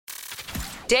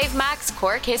Dave Mack's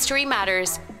Cork History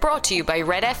Matters, brought to you by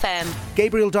Red FM.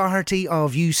 Gabriel Doherty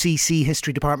of UCC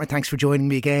History Department, thanks for joining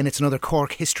me again. It's another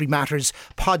Cork History Matters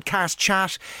podcast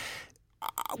chat.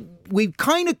 We've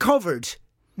kind of covered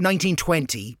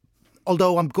 1920,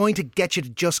 although I'm going to get you to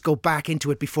just go back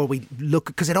into it before we look,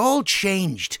 because it all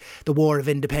changed, the War of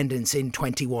Independence in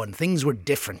 21. Things were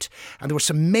different. And there were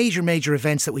some major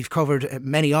events that we've covered,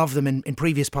 many of them in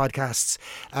previous podcasts.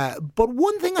 But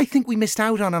one thing I think we missed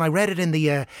out on, and I read it in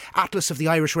the Atlas of the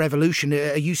Irish Revolution,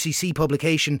 a UCC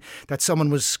publication that someone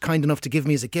was kind enough to give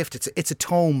me as a gift. It's a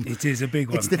tome. It is a big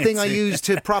one. It's the thing I use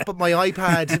to prop up my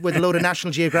iPad with a load of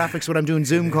National Geographics when I'm doing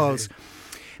Zoom calls.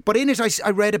 But in it,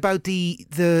 I read about the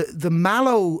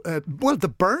Mallow,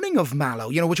 the burning of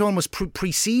Mallow, which almost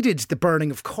preceded the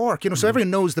burning of Cork. So everyone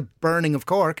knows the burning of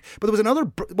Cork, but there was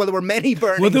there were many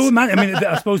burnings. Well, there were many. I mean,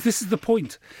 I suppose this is the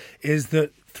point, is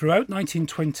that throughout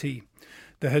 1920,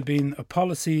 there had been a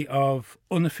policy of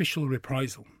unofficial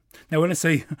reprisal. Now, when I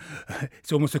say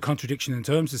it's almost a contradiction in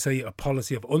terms to say a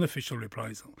policy of unofficial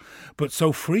reprisal, but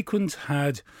so frequent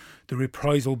had the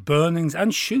reprisal burnings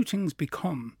and shootings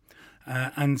become,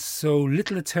 and so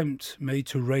little attempt made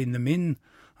to rein them in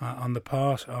on the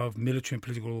part of military and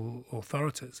political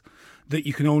authorities, that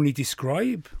you can only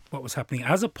describe what was happening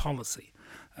as a policy.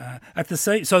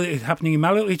 So it was happening in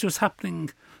Mallow, it was happening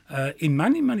in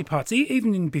many parts,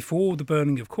 even before the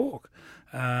burning of Cork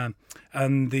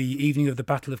and the evening of the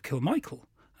Battle of Kilmichael.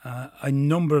 A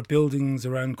number of buildings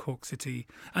around Cork City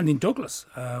and in Douglas,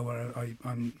 where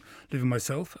I'm living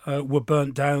myself, were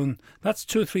burnt down. That's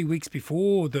 2 or 3 weeks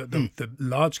before the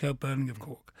large-scale burning of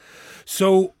Cork.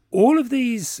 So all of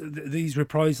these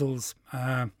reprisals,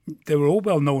 they were all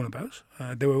well known about.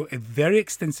 They were very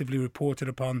extensively reported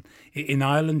upon in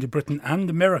Ireland, Britain and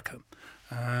America.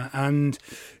 And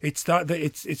it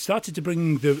started to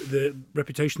bring the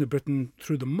reputation of Britain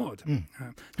through the mud.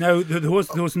 Now, there was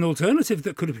an alternative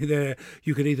that could be there.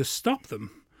 You could either stop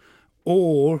them,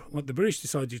 or what the British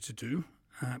decided to do,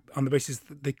 on the basis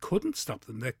that they couldn't stop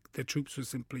them, their troops were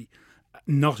simply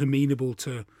not amenable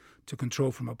to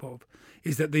control from above,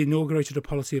 is that they inaugurated a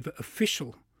policy of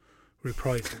official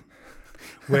reprisal.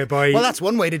 Whereby, well, that's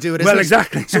one way to do it, isn't well, it?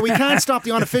 exactly. So we can't stop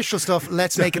the unofficial stuff.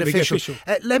 Let's make it official.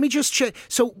 Let me just check.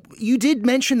 So you did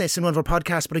mention this in one of our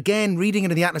podcasts, but again, reading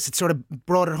into the Atlas, it sort of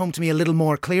brought it home to me a little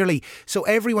more clearly. So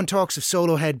everyone talks of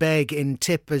Solo Head Beg in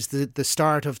Tip as the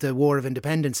start of the War of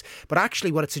Independence, but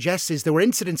actually what it suggests is there were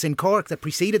incidents in Cork that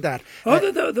preceded that.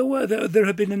 There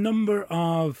have been a number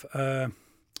of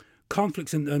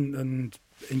conflicts and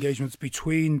engagements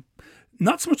between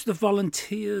not so much the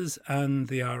volunteers and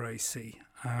the RAC,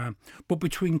 but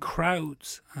between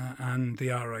crowds and the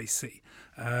RAC.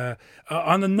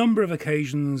 On a number of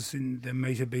occasions, there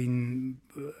may have been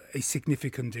a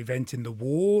significant event in the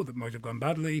war that might have gone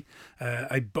badly,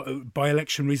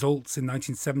 by-election results in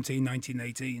 1917,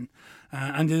 1918.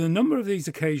 And in a number of these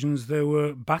occasions, there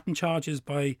were baton charges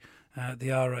by the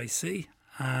RAC,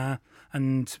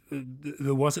 and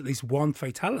there was at least one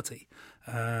fatality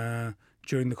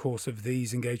during the course of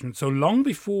these engagements. So long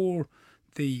before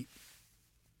the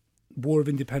War of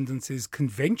Independence is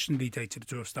conventionally dated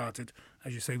to have started,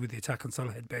 as you say, with the attack on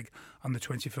Solo Head Beg on the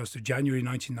 21st of January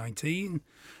 1919,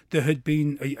 there had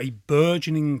been a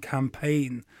burgeoning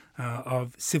campaign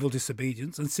of civil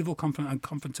disobedience and civil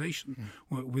confrontation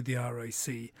with the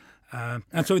RAC.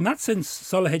 And so in that sense,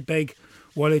 Solo Head Beg,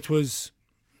 while it was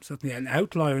certainly an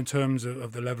outlier in terms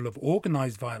of the level of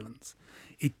organised violence,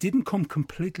 it didn't come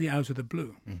completely out of the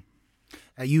blue.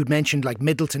 You'd mentioned like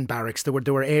Middleton Barracks. There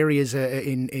were areas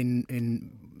in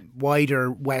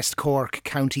wider West Cork,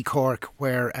 County Cork,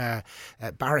 where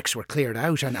barracks were cleared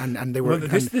out, and they were. Well,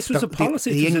 this was a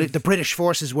policy. The British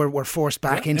forces were forced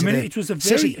back into the city. It was a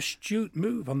very astute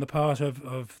move on the part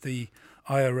of the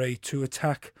IRA to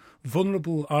attack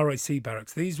vulnerable RAC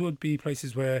barracks. These would be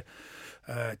places where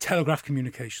telegraph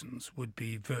communications would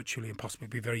be virtually impossible. It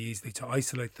would be very easy to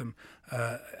isolate them.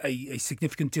 A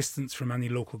significant distance from any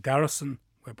local garrison,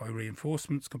 whereby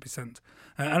reinforcements could be sent.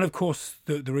 And of course,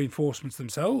 the reinforcements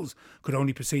themselves could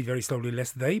only proceed very slowly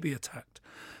lest they be attacked.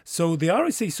 So the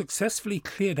RAC successfully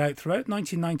cleared out throughout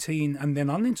 1919 and then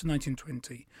on into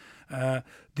 1920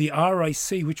 the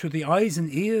RAC, which were the eyes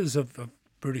and ears of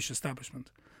British establishment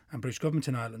and British government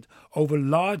in Ireland, over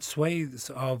large swathes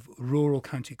of rural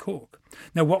County Cork.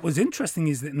 Now, what was interesting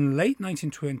is that in late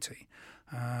 1920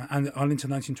 and on into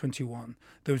 1921,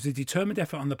 there was a determined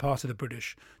effort on the part of the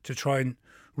British to try and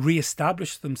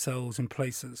re-establish themselves in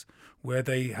places where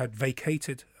they had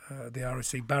vacated the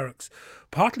RAC barracks,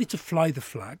 partly to fly the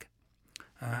flag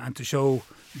and to show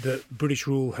that British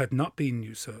rule had not been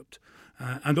usurped,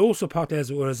 and also partly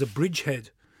as it were as a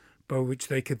bridgehead by which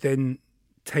they could then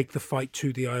take the fight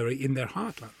to the IRA in their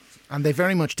heartlands. And they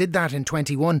very much did that in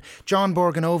 21. John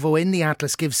Borganovo in the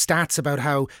Atlas gives stats about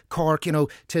how Cork,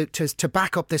 to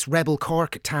back up this Rebel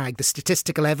Cork tag, the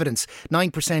statistical evidence,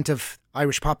 9% of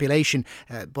Irish population,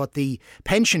 but the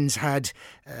pensions had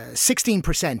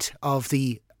 16% of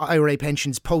the IRA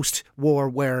pensions post-war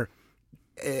were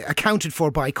accounted for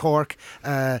by Cork.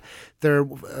 There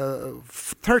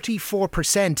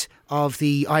 34% of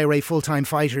the IRA full-time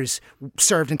fighters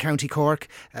served in County Cork.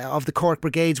 Of the Cork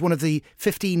brigades, one of the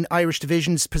 15 Irish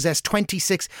divisions possessed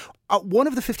 26. One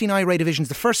of the 15 IRA divisions,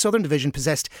 the 1st Southern Division,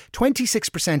 possessed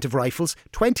 26% of rifles,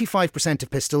 25%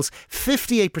 of pistols,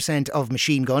 58% of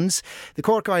machine guns. The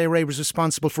Cork IRA was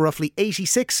responsible for roughly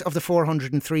 86 of the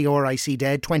 403 RIC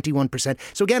dead, 21%.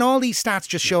 So again, all these stats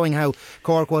just showing how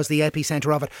Cork was the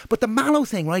epicentre of it. But the Mallow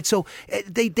thing, right? So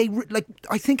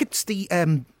I think it's the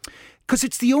because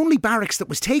it's the only barracks that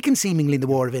was taken seemingly in the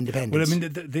War of Independence. Well, I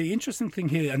mean, the interesting thing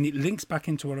here, and it links back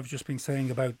into what I've just been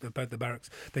saying about the barracks,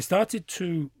 they started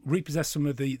to repossess some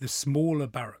of the smaller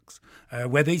barracks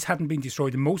where these hadn't been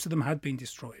destroyed, and most of them had been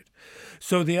destroyed.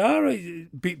 So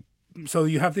so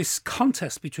you have this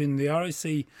contest between the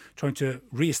RIC trying to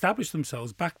re-establish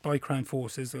themselves, backed by Crown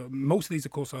forces. Most of these,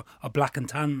 of course, are black and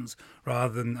tans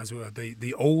rather than, as it were,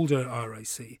 the older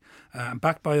RIC,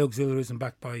 backed by auxiliaries and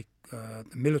backed by the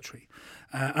military,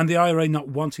 and the IRA not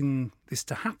wanting this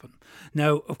to happen.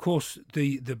 Now, of course,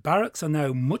 the barracks are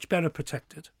now much better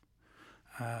protected,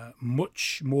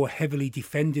 much more heavily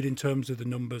defended in terms of the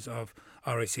numbers of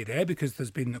RIC there, because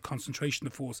there's been a concentration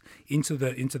of force into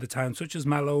the town, such as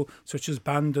Mallow, such as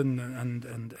Bandon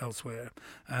and elsewhere,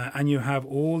 and you have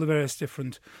all the various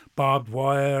different barbed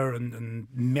wire and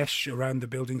mesh around the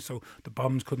building, so the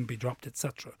bombs couldn't be dropped,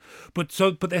 etc. But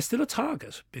they're still a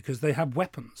target because they have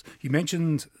weapons. You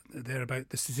mentioned there about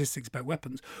the statistics about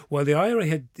weapons. While the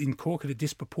IRA in Cork had a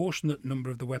disproportionate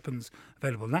number of the weapons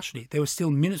available nationally, they were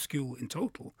still minuscule in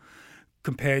total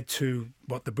compared to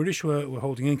what the British were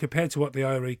holding in, compared to what the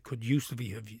IRA could used have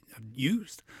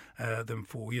used them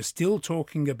for. You're still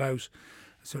talking about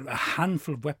sort of a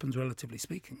handful of weapons, relatively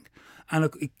speaking. And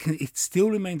it still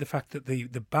remained the fact that the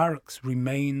barracks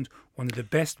remained one of the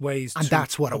best ways and to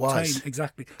that's what obtain, it was.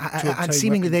 Exactly. And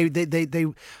seemingly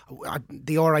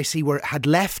the RIC had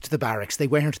left the barracks. They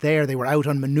weren't there. They were out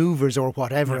on manoeuvres or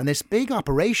whatever. Yeah. And this big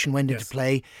operation went into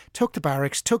play, took the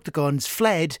barracks, took the guns,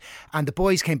 fled, and the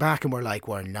boys came back and were like,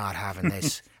 we're not having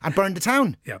this. And burned the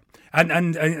town. Yeah.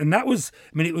 And that was,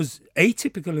 I mean, it was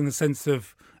atypical in the sense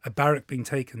of a barrack being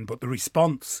taken, but the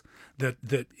response that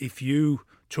if you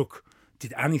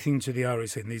did anything to the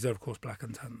RIC, and these are of course black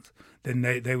and tans, then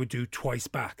they would do twice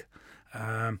back.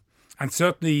 And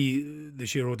certainly the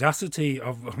sheer audacity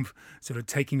of sort of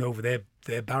taking over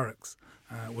their barracks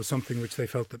was something which they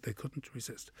felt that they couldn't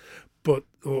resist,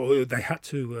 or they had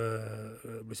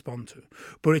to respond to.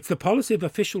 But it's the policy of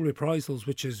official reprisals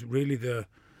which is really the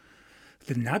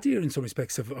nadir in some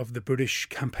respects of the British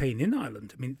campaign in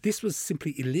Ireland. I mean, this was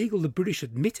simply illegal. The British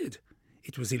admitted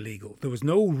it was illegal. There was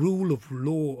no rule of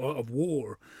law or of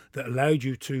war that allowed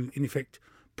you to, in effect,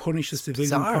 punish the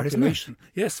civilian population.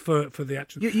 Yes, for the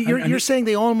action. You're saying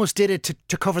they almost did it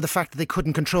to cover the fact that they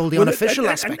couldn't control the unofficial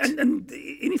aspect. And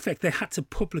in effect, they had to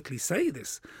publicly say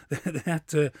this. They had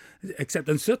to accept,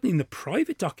 and certainly in the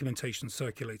private documentation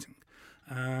circulating,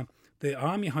 the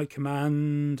Army High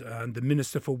Command and the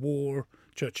Minister for War,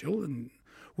 Churchill,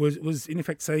 was in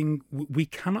effect saying we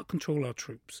cannot control our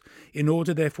troops. In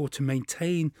order, therefore, to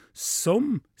maintain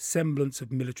some semblance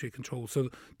of military control so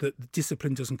that the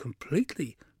discipline doesn't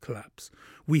completely collapse,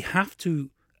 we have to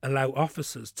allow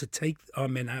officers to take our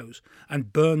men out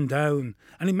and burn down.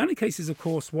 And in many cases, of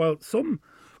course, while some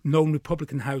known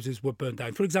Republican houses were burnt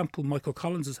down. For example, Michael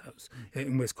Collins's house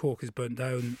in West Cork is burnt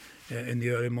down in the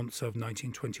early months of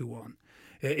 1921.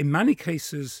 In many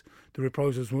cases, the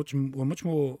reprisals were much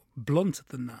more blunt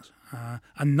than that,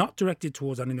 and not directed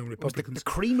towards any known Republicans. The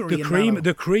creamery.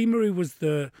 The creamery was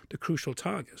the crucial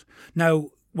target. Now,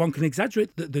 one can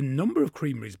exaggerate the number of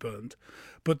creameries burned,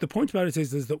 but the point about it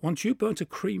is that once you burnt a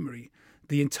creamery,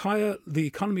 the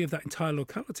economy of that entire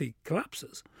locality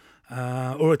collapses.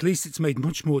 Or at least it's made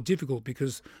much more difficult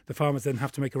because the farmers then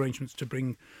have to make arrangements to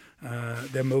bring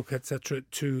their milk, etc.,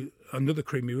 to another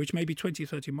creamery, which may be 20,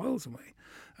 30 miles away.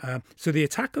 So the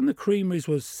attack on the creameries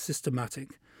was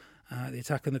systematic. The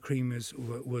attack on the creameries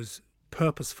was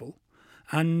purposeful.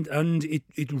 and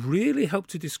it really helped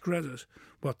to discredit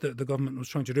what the government was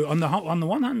trying to do. On the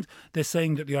one hand, they're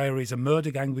saying that the IRA is a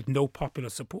murder gang with no popular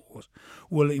support.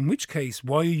 Well, in which case,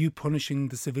 why are you punishing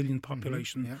the civilian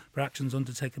population for actions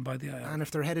undertaken by the IRA? And if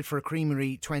they're headed for a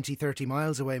creamery 20, 30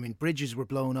 miles away, I mean, bridges were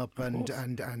blown up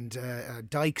and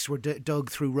dikes were dug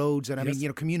through roads, and I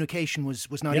mean, communication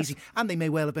was not easy, and they may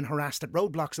well have been harassed at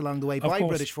roadblocks along the way by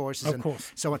British forces and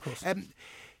so on.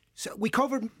 So we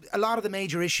covered a lot of the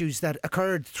major issues that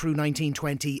occurred through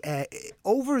 1920.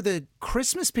 Over the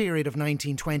Christmas period of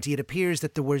 1920, it appears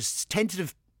that there was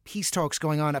tentative peace talks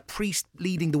going on, a priest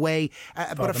leading the way.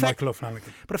 But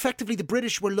effectively the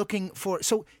British were looking for...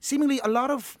 So seemingly a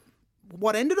lot of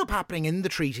what ended up happening in the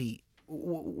treaty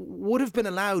would have been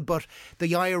allowed, but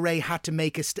the IRA had to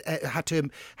make had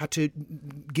to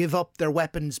give up their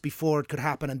weapons before it could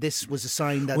happen, and this was a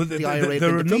sign that the IRA had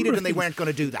been depleted, and they weren't going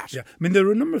to do that. Yeah, I mean, there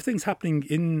were a number of things happening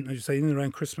in and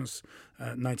around Christmas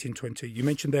 1920. You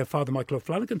mentioned there Father Michael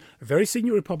O'Flanagan, a very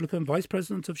senior Republican, vice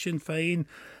president of Sinn Féin,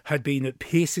 had been at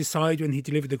Pearce's side when he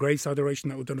delivered the grace adoration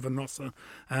that was done of Nossa,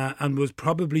 and was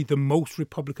probably the most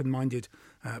Republican-minded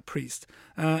priest.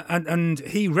 And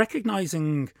he,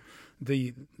 recognising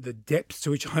the depths to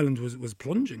which Ireland was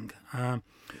plunging,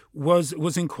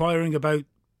 was inquiring about,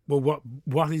 well,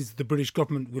 what is the British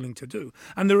government willing to do?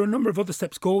 And there are a number of other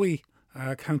steps. Galway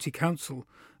County Council,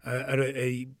 at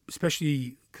a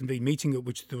specially convened meeting at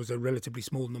which there was a relatively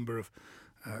small number of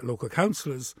local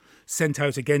councillors, sent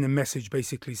out again a message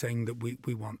basically saying that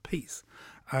we want peace.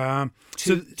 And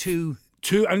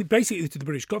basically to the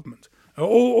British government.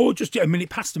 Or just, I mean, it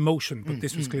passed a motion, but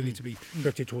this was clearly to be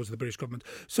directed towards the British government.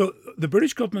 So the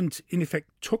British government, in effect,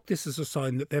 took this as a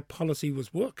sign that their policy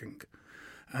was working,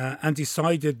 and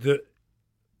decided that,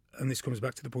 and this comes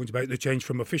back to the point about the change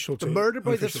from official to murder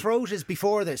by the throat is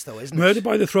before this, though, isn't it? Murder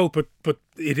by the throat, but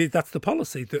that's the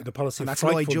policy. The policy, and of that's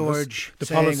Lloyd George the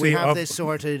saying policy we have this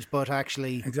sorted, but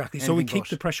actually exactly. So we keep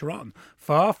the pressure on.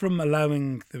 Far from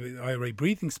allowing the IRA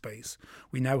breathing space,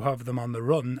 we now have them on the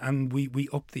run, and we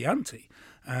up the ante.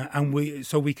 And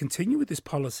we continue with this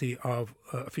policy of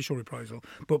official reprisal,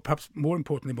 but perhaps more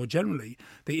importantly, more generally,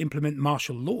 they implement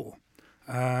martial law.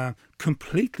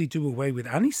 Completely do away with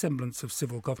any semblance of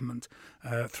civil government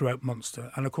throughout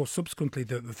Munster. And of course, subsequently,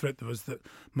 the threat was that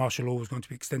martial law was going to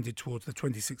be extended towards the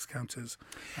 26 counties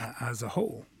as a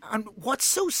whole. And what's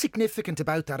so significant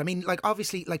about that? I mean,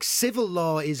 obviously, civil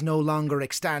law is no longer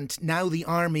extant. Now the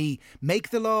army make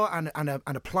the law and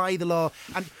apply the law.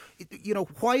 And,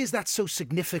 why is that so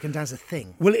significant as a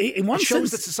thing? Well, in one sense, it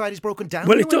shows that society's broken down.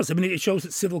 Well, it does. I mean, it shows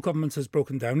that civil government has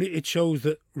broken down. It shows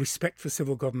that respect for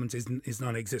civil government is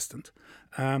non-existent.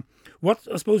 What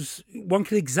I suppose one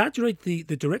can exaggerate the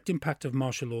direct impact of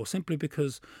martial law simply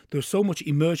because there's so much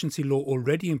emergency law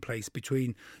already in place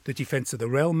between the Defence of the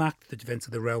Realm Act, the Defence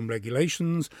of the Realm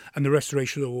Regulations, and the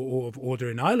Restoration of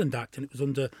Order in Ireland Act. And it was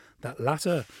under that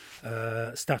latter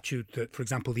statute that, for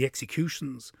example, the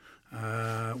executions,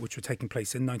 which were taking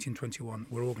place in 1921,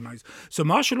 were organised. So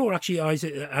martial law actually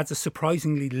adds a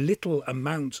surprisingly little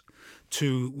amount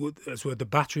to the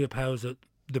battery of powers that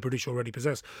the British already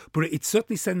possess. But it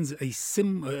certainly sends a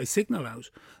signal out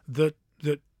that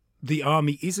the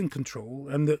army is in control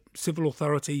and that civil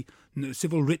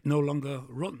writ no longer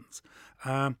runs.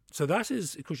 So that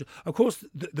is crucial. Of course,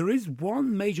 there is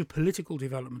one major political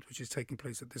development which is taking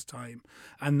place at this time,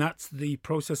 and that's the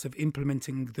process of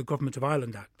implementing the Government of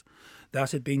Ireland Act.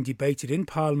 That had been debated in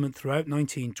Parliament throughout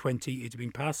 1920. It had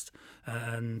been passed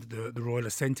and the Royal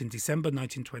Assent in December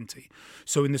 1920.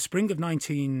 So in the spring of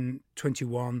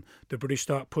 1921, the British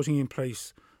start putting in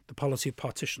place the policy of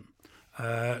partition,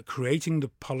 creating the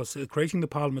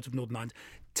Parliament of Northern Ireland,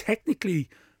 technically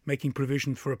making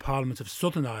provision for a Parliament of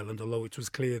Southern Ireland, although it was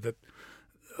clear that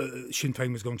Sinn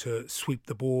Féin was going to sweep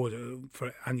the board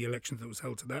for any elections that was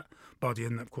held to that body,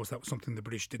 and of course that was something the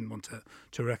British didn't want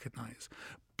to recognise.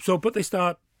 So, but they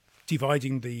start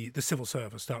dividing the civil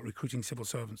service, start recruiting civil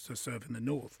servants to serve in the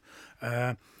north.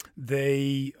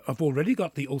 They have already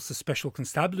got the Ulster Special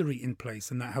Constabulary in place,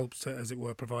 and that helps to, as it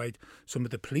were, provide some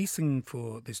of the policing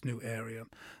for this new area.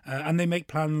 And they make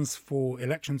plans for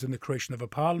elections and the creation of a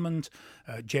parliament.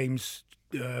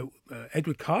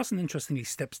 Edward Carson, interestingly,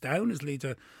 steps down as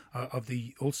leader of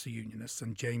the Ulster Unionists,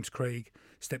 and James Craig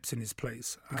steps in his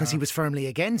place. Because he was firmly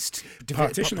against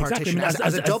partition. Exactly. I mean,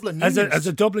 as a Dublin Unionist. As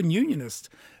a Dublin Unionist,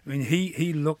 I mean,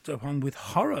 he looked upon with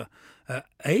horror, at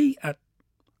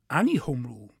any Home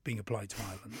Rule being applied to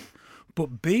Ireland,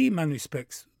 but B, in many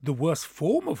respects, the worst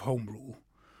form of Home Rule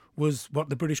was what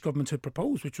the British government had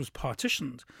proposed, which was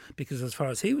partitioned, because as far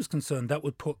as he was concerned, that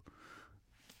would put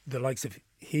the likes of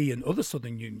he and other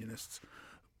Southern Unionists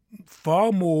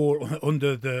far more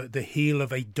under the heel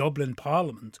of a Dublin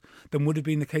Parliament than would have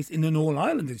been the case in an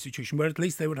all-Ireland institution, where at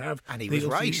least they would have... And he was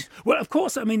right. Well, of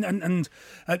course, I mean,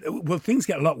 well, things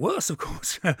get a lot worse, of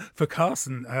course, for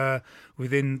Carson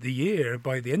within the year,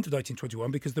 by the end of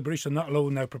 1921, because the British are not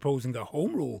alone now proposing a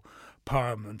Home Rule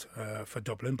Parliament for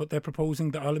Dublin, but they're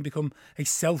proposing that Ireland become a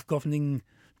self-governing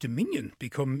Dominion,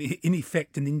 become in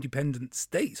effect an independent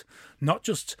state, not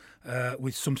just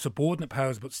with some subordinate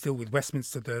powers, but still with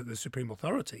Westminster, the supreme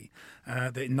authority.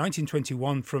 That in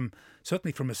 1921,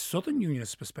 certainly from a Southern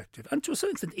Unionist perspective, and to a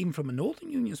certain extent even from a Northern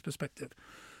Unionist perspective,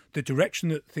 the direction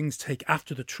that things take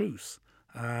after the truce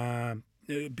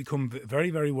become very,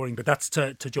 very worrying. But that's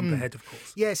to jump ahead, of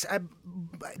course. Yes,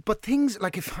 but things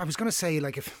like, if I was going to say,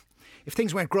 like, if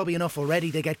things weren't grubby enough already,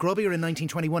 they get grubbier in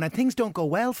 1921, and things don't go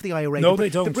well for the IRA. No,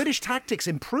 they don't. The British tactics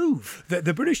improve.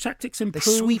 The British tactics improve.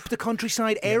 They sweep the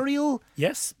countryside, aerial.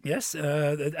 Yes.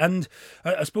 And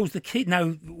I suppose the key... Now,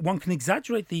 one can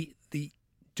exaggerate the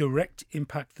direct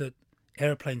impact that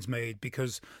airplanes made,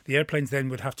 because the airplanes then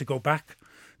would have to go back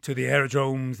to the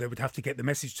aerodromes, they would have to get the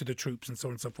message to the troops and so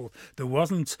on and so forth. There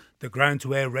wasn't the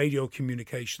ground-to-air radio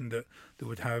communication that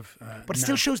would have... but it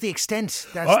still shows the extent.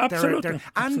 That absolutely.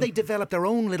 And they developed their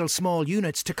own little small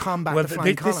units to combat the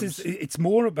flying columns. It's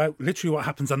more about literally what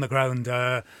happens on the ground.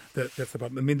 That's the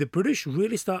problem. I mean, the British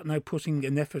really start now putting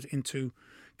an effort into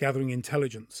gathering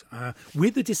intelligence.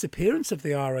 With the disappearance of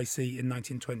the RIC in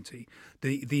 1920,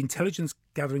 the intelligence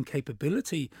gathering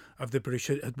capability of the British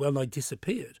had well nigh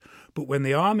disappeared. But when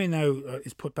the army now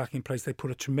is put back in place, they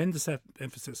put a tremendous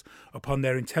emphasis upon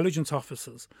their intelligence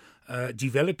officers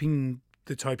developing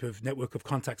the type of network of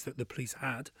contacts that the police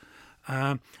had.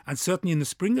 And certainly in the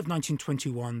spring of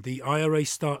 1921, the IRA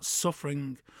starts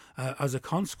suffering as a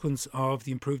consequence of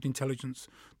the improved intelligence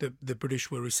that the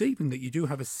British were receiving, that you do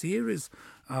have a series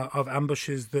of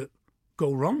ambushes that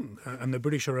go wrong, and the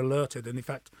British are alerted. And in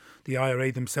fact, the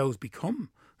IRA themselves become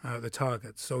the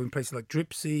targets. So in places like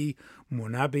Dripsey,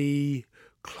 Monabbee,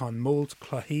 Clonmult,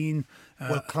 Clogheen.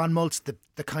 Well, Clonmult's the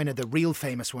kind of the real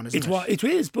famous one, isn't it? It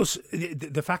is, but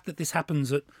the fact that this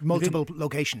happens at multiple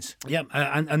locations. Yeah,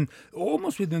 and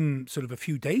almost within sort of a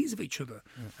few days of each other,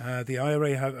 the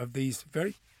IRA have these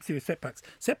very serious setbacks.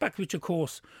 Setbacks which, of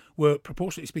course, were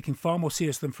proportionately speaking far more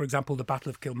serious than, for example, the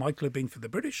Battle of Kilmichael had been for the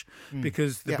British,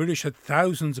 because the British had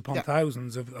thousands upon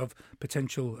thousands of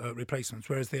potential replacements,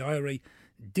 whereas the IRA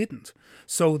didn't.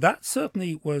 So that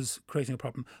certainly was creating a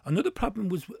problem. Another problem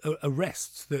was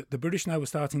arrests. The British now were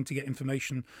starting to get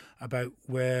information about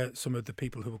where some of the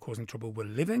people who were causing trouble were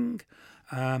living.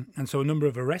 And so a number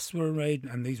of arrests were made,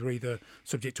 and these were either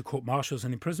subject to court-martials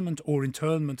and imprisonment or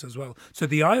internment as well. So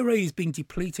the IRA is being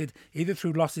depleted either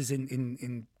through losses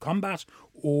in combat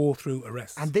or through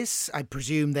arrests. And this, I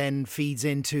presume, then feeds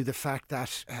into the fact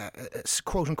that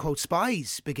quote-unquote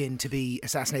spies begin to be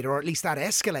assassinated, or at least that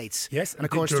escalates. Yes, and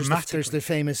of course there's the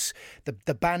famous,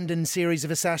 the Bandon series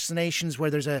of assassinations, where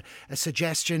there's a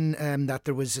suggestion that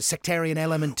there was a sectarian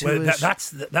element to it.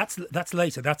 That's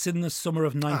later. That's in the summer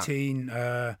of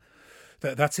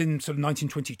that's in sort of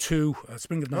 1922,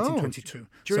 spring of 1922.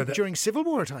 During Civil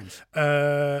War times?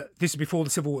 This is before the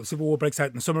Civil War. The Civil War breaks out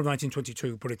in the summer of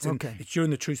 1922, but it's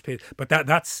during the truce period. But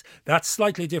that's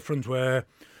slightly different, where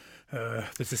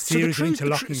there's a series of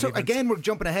interlocking So events. again, we're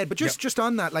jumping ahead, but just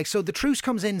on that, like, so the truce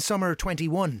comes in summer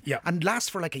 21 and lasts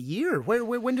for like a year.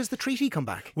 When does the treaty come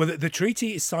back? Well, the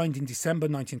treaty is signed in December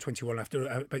 1921, after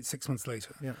about 6 months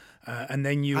later. And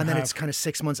then it's kind of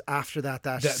 6 months after that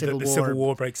Civil War. The Civil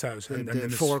War breaks out. And the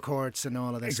four courts and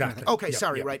all of this. Exactly. Kind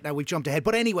of thing. Right, now we've jumped ahead.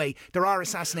 But anyway, there are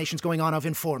assassinations going on of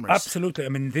informers. Absolutely. I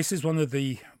mean, this is one of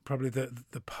probably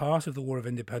the part of the War of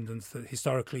Independence that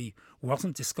historically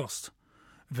wasn't discussed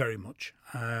very much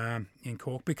in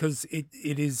Cork, because it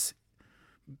is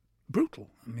brutal.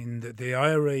 I mean, the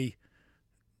IRA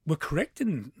were correct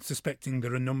in suspecting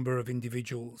that a number of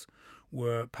individuals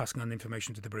were passing on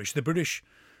information to the British. The British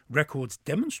records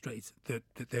demonstrate that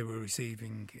they were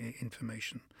receiving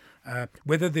information.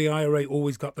 Whether the IRA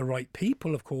always got the right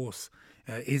people, of course,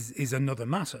 is another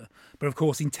matter. But of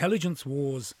course, intelligence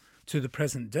wars to the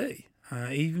present day,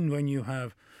 even when you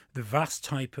have the vast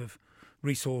type of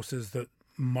resources that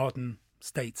modern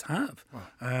states have.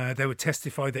 They would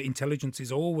testify that intelligence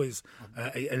is always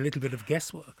a little bit of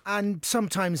guesswork. And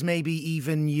sometimes maybe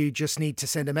even you just need to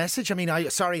send a message. I mean,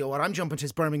 what I'm jumping to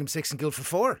is Birmingham 6 and Guildford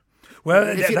 4. Well,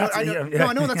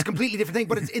 I know that's a completely different thing,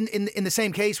 but it's in the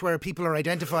same case where people are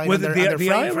identified and they're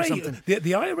framed for something.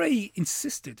 The IRA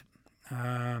insisted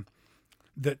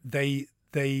that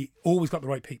they always got the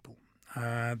right people.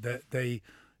 That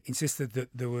insisted that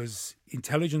there was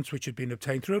intelligence which had been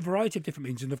obtained through a variety of different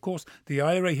means. And of course, the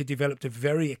IRA had developed a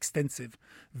very extensive,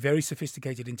 very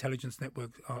sophisticated intelligence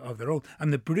network of their own.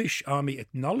 And the British Army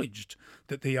acknowledged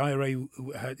that the IRA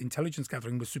had intelligence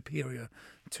gathering was superior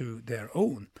to their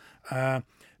own.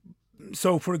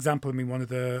 So, for example, I mean, one of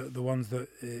the ones that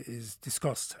is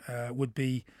discussed would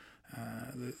be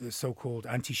the so-called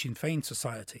Anti-Sinn Féin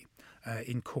Society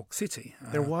in Cork City.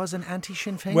 There was an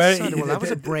anti-Sinn Féin society? Well, that was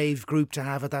a brave group to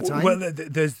have at that time. Well,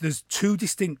 there's two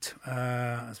distinct,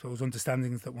 I suppose,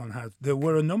 understandings that one had. There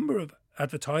were a number of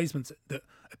advertisements that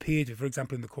appeared, for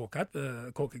example, in the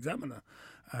Cork Examiner,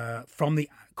 from the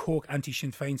Cork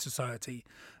Anti-Sinn Féin Society,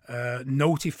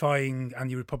 notifying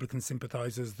anti-Republican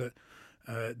sympathisers that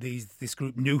this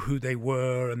group knew who they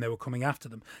were and they were coming after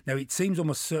them. Now, it seems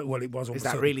almost certain, well, it was almost Is that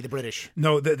certain. really the British?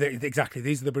 No, exactly.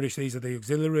 These are the British, these are the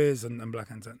auxiliaries and Black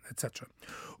Hands, etc.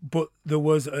 But there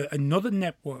was another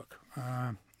network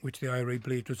which the IRA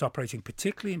believed was operating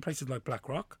particularly in places like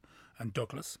Blackrock and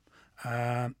Douglas,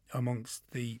 amongst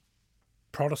the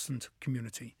Protestant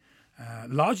community.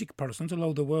 Largely Protestant,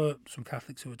 although there were some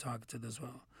Catholics who were targeted as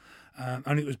well.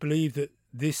 And it was believed that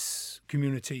this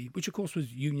community, which of course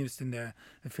was unionist in their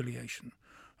affiliation,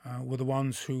 were the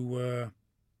ones who were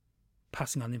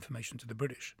passing on information to the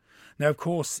British. Now, of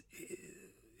course,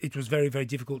 it was very, very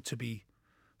difficult to be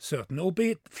certain,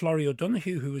 albeit Florrie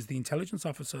O'Donoghue, who was the intelligence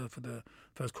officer for the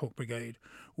 1st Cork Brigade,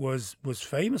 was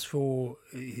famous for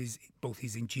both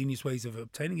his ingenious ways of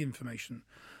obtaining information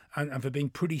and for being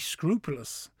pretty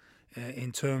scrupulous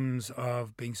in terms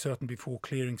of being certain before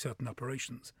clearing certain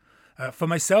operations. For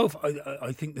myself,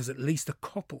 I think there's at least a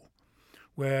couple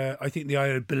where I think the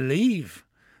IRA believe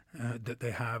that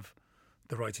they have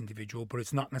the right individual, but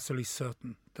it's not necessarily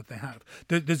certain that they have.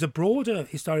 There's a broader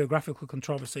historiographical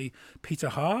controversy. Peter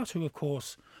Hart, who of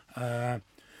course made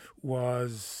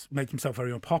himself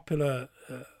very unpopular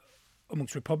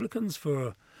amongst Republicans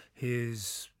for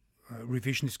his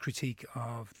revisionist critique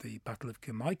of the Battle of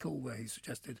Carmichael, where he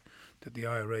suggested that the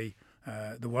IRA,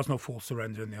 there was no forced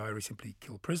surrender and the IRA simply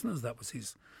killed prisoners. That was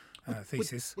his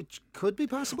thesis. Which could be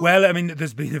possible? Well, I mean,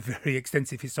 there's been a very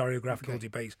extensive historiographical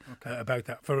debate about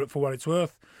that. For what it's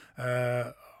worth,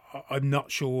 I'm not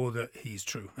sure that he's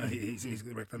true. He's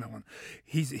correct on that one.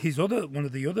 One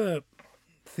of the other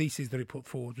theses that he put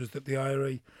forward was that the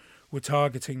IRA were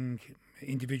targeting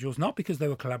individuals not because they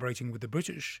were collaborating with the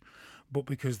British, but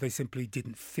because they simply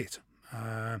didn't fit,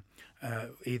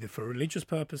 either for religious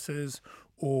purposes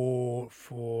or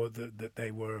for that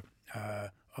they were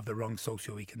of the wrong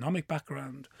socio-economic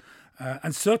background.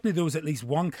 And certainly there was at least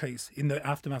one case in the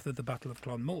aftermath of the Battle of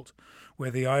Clonmalt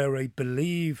where the IRA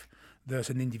believed that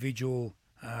an individual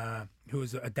who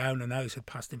was a down and out had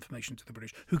passed information to the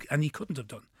British, and he couldn't have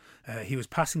done. He was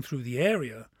passing through the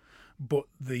area, but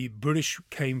the British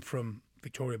came from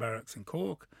Victoria Barracks in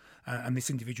Cork, and this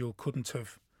individual couldn't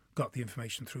have got the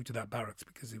information through to that barracks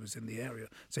because he was in the area.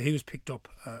 So he was picked up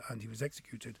and he was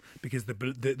executed because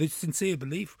the sincere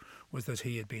belief was that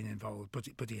he had been involved,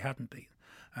 but he hadn't been.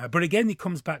 But again, it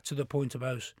comes back to the point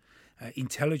about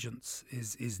intelligence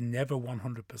is never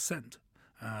 100%.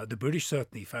 The British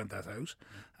certainly found that out.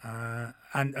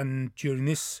 And during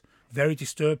this very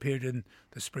disturbed period in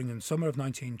the spring and summer of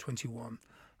 1921,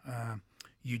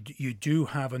 you do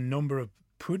have a number of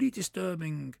pretty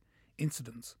disturbing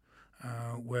incidents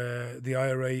where the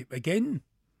IRA, again,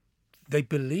 they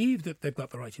believe that they've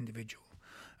got the right individual.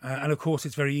 And of course,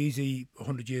 it's very easy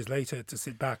 100 years later to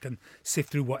sit back and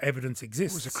sift through what evidence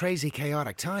exists. It was a crazy,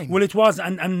 chaotic time. Well, it was.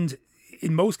 And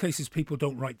in most cases, people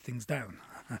don't write things down.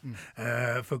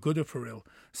 For good or for ill.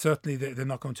 Certainly they're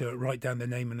not going to write down their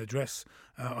name and address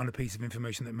on a piece of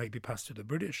information that may be passed to the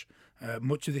British.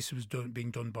 Much of this was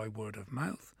being done by word of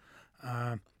mouth.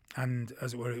 And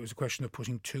as it were, it was a question of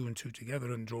putting two and two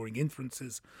together and drawing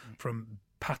inferences from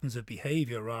patterns of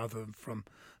behaviour rather than from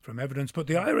evidence. But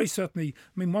the IRA certainly,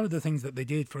 I mean, one of the things that they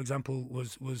did, for example,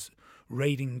 was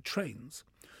raiding trains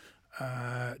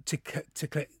to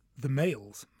collect the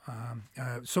mails.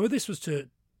 Some of this was to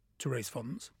raise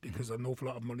funds because an awful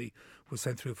lot of money was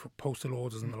sent through for postal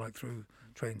orders and the like through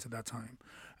trains at that time.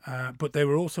 But they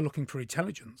were also looking for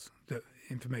intelligence, that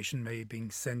information may have been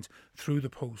sent through the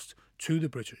post to the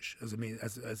British as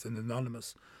an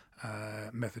anonymous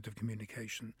method of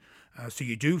communication. So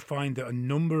you do find that a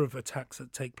number of attacks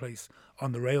that take place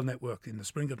on the rail network in the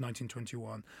spring of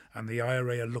 1921, and the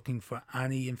IRA are looking for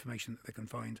any information that they can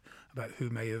find about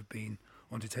who may have been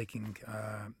undertaking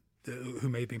who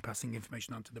may have been passing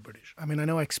information on to the British. I mean, I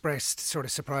know I expressed sort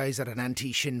of surprise at an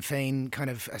anti-Sinn Féin kind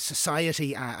of a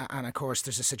society, and of course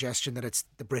there's a suggestion that it's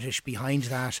the British behind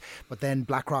that, but then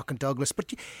Blackrock and Douglas.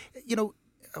 But, you know,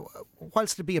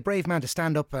 whilst it'd be a brave man to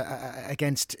stand up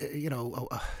against,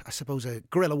 I suppose a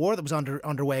guerrilla war that was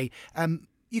underway.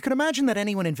 You can imagine that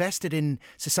anyone invested in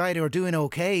society or doing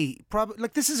okay,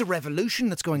 this is a revolution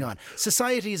that's going on.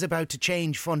 Society is about to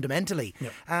change fundamentally,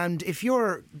 and if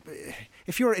you're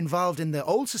involved in the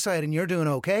old society and you're doing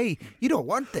okay, you don't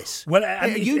want this. Well,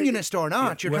 unionist or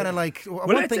not, you're kind of like, I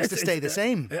want things to stay the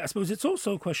same. I suppose it's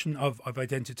also a question of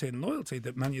identity and loyalty,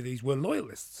 that many of these were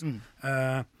loyalists.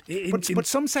 But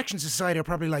some sections of society are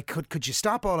probably like, could you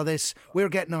stop all of this? We're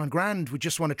getting on grand. We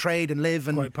just want to trade and live.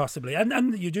 And quite possibly.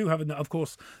 And you do have, of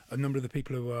course, a number of the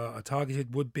people who are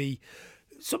targeted would be.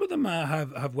 Some of them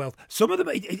have wealth. Some of them.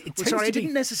 I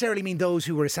didn't necessarily mean those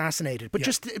who were assassinated, but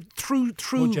just through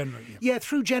through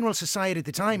general society at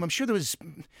the time. I'm sure there was.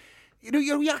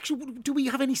 Do we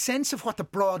have any sense of what the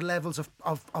broad levels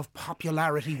of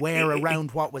popularity were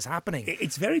around what was happening?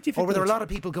 It's very difficult. Or were there a lot of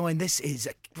people going,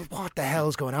 what the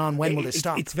hell's going on? When will this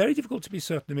stop? It's very difficult to be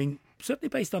certain. I mean, certainly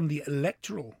based on the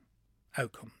electoral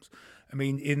outcomes. I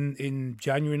mean, in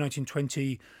January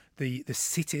 1920, the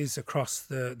cities across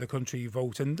the country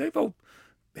vote, and they vote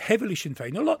heavily Sinn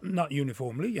Féin, not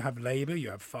uniformly. You have Labour,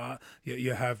 you have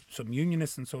you have some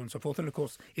unionists and so on and so forth. And of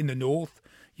course, in the north,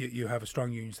 you have a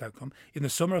strong unionist outcome. In the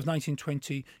summer of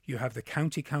 1920, you have the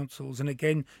county councils, and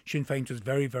again, Sinn Féin was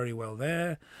very, very well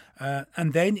there.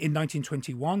 And then in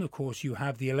 1921, of course, you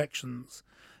have the elections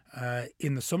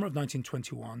in the summer of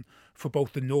 1921 for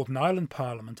both the Northern Ireland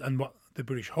Parliament and what the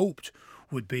British hoped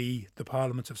would be the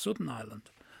Parliament of Southern Ireland.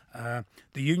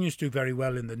 The unions do very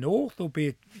well in the north,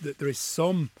 albeit that there is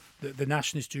some, the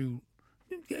nationalists do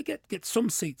get some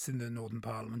seats in the Northern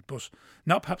Parliament, but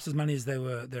not perhaps as many as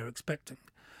they're expecting.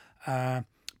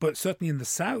 But certainly in the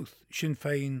south, Sinn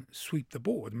Féin sweep the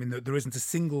board. I mean, there isn't a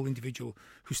single individual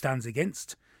who stands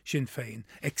against Sinn Féin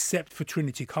except for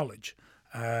Trinity College.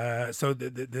 But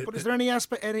is there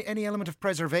any element of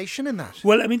preservation in that?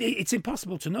 Well, I mean, it's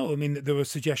impossible to know. I mean, there were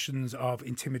suggestions of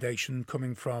intimidation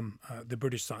coming from the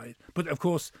British side, but of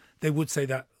course they would say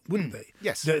that, wouldn't they?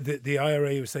 Yes. The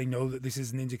IRA was saying no, that this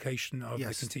is an indication of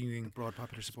the continuing broad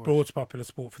popular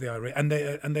support for the IRA,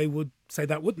 and they would say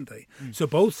that, wouldn't they? So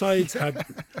both sides had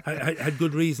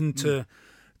good reason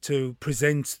to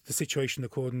present the situation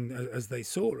according as they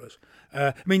saw it.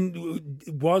 I mean,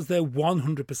 was there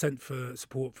 100% for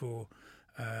support for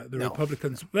the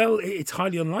Republicans? Well, it's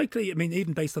highly unlikely. I mean,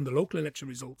 even based on the local election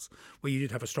results, where you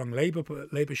did have a strong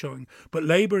Labour showing, but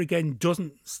Labour again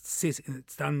doesn't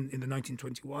stand in the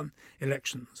 1921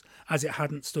 elections as it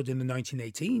hadn't stood in the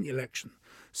 1918 election.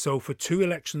 So for two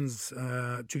elections,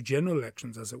 two general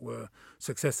elections, as it were,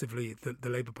 successively, the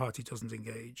Labour Party doesn't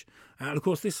engage. And of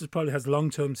course, this probably has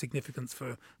long-term significance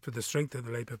for the strength of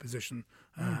the Labour position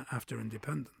after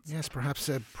independence. Yes, perhaps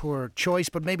a poor choice,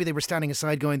 but maybe they were standing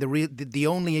aside going, the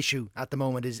only issue at the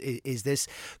moment is this.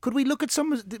 Could we look at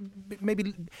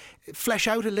maybe flesh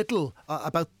out a little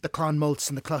about the Clonmults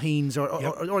and the Cloheens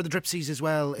or the Dripsies as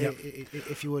well,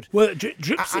 if you would? Well,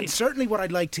 Dripsy... And certainly what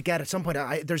I'd like to get at some point,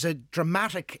 there's a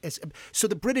dramatic... So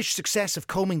the British success of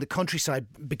combing the countryside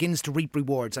begins to reap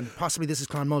rewards, and possibly this is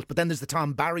Clonmult, but then there's the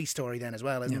Tom Barry story then as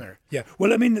well, isn't there? Yeah.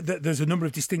 Well, I mean, there's a number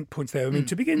of distinct points there. I mean,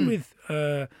 to begin with,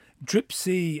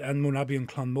 Dripsy and Munabi and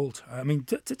Clonmult. I mean,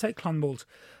 to take Clonmult,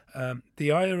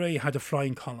 the IRA had a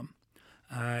flying column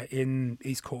in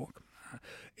East Cork.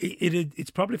 It's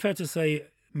probably fair to say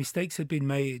mistakes had been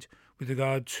made with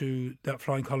regard to that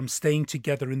flying column staying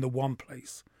together in the one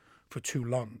place for too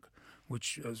long,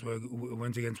 which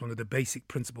went against one of the basic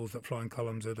principles that flying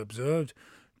columns had observed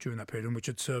during that period, and which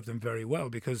had served them very well,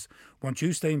 because once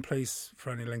you stay in place for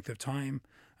any length of time,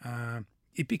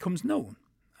 it becomes known.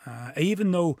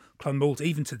 Even though Clonmult,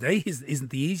 even today, isn't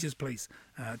the easiest place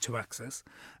to access,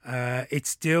 it's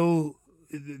still...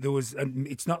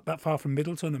 it's not that far from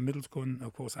Middleton, and Middleton,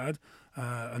 of course, had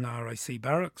an RIC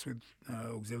barracks with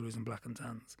auxiliaries and black and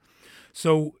tans.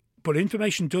 So, but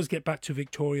information does get back to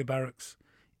Victoria Barracks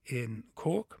in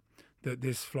Cork that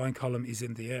this flying column is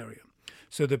in the area.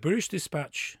 So the British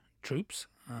dispatch troops.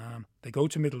 They go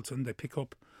to Middleton. They pick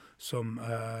up some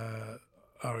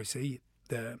RIC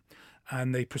there,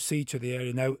 and they proceed to the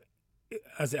area. Now,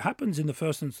 as it happens in the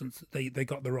first instance, they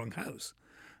got the wrong house.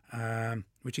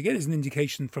 Which again is an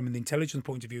indication from an intelligence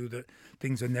point of view that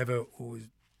things are never always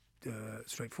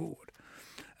straightforward.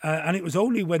 And it was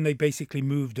only when they basically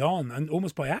moved on, and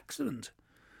almost by accident,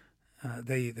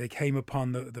 they came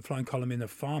upon the flying column in a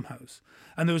farmhouse.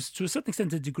 And there was, to a certain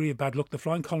extent, a degree of bad luck. The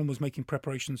flying column was making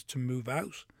preparations to move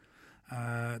out,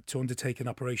 to undertake an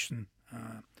operation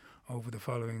over the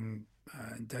following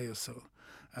day or so.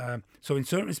 So in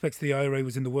certain respects, the IRA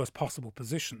was in the worst possible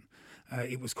position.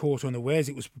 It was caught unawares.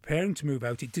 It was preparing to move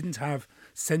out. It didn't have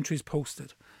sentries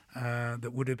posted.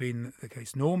 That would have been the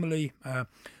case. Normally,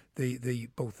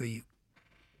 both the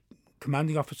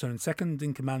commanding officer and second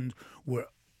in command were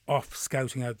off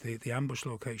scouting out the ambush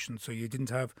location, so you didn't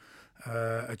have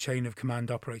a chain of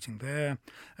command operating there.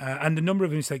 And a number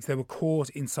of mistakes, they were caught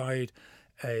inside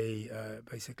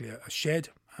basically a shed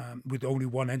with only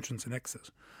one entrance and exit.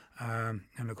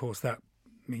 And of course that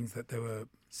means that they were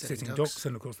sitting ducks,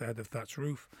 and of course they had a thatched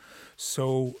roof.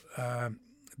 So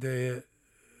there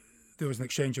was an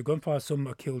exchange of gunfire. Some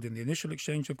are killed in the initial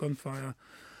exchange of gunfire.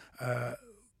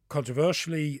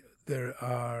 Controversially, there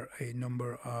are a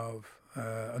number of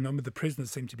the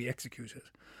prisoners seem to be executed.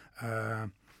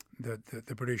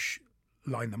 The British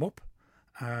line them up,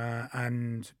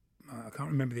 and I can't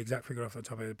remember the exact figure off the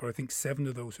top of my head, but I think 7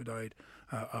 of those who died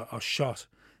are shot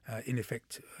in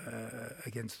effect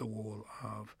against the wall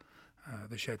of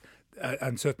the shed.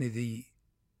 And certainly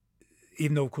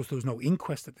even though of course there was no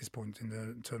inquest at this point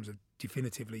in terms of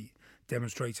definitively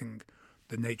demonstrating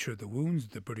the nature of the wounds,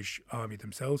 the British Army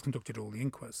themselves conducted all the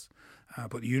inquests,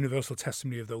 but the universal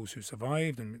testimony of those who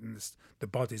survived and the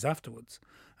bodies afterwards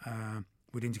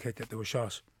would indicate that they were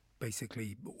shot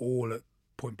basically all at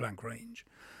point blank range.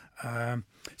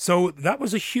 So that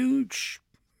was a huge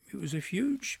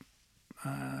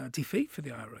defeat for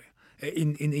the IRA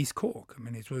in East Cork. I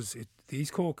mean, the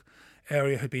East Cork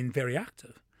area had been very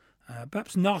active,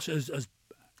 perhaps not as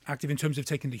active in terms of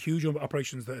taking the huge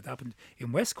operations that had happened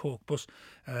in West Cork, but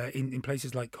in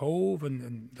places like Cove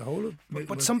and the whole of...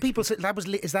 But some people say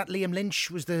is that Liam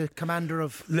Lynch was the commander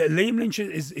of... Liam Lynch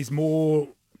is more...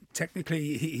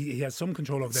 Technically, he has some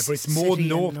control over there, but it's more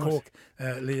North Cork,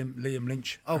 Liam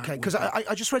Lynch. Okay, because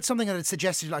I just read something that had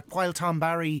suggested, like, while Tom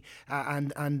Barry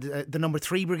and the number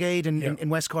 3 Brigade in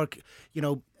West Cork,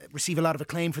 receive a lot of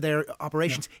acclaim for their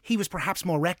operations, he was perhaps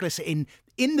more reckless in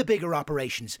the bigger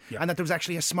operations, and that there was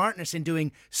actually a smartness in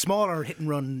doing smaller hit and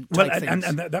run type things.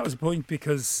 And that was the point,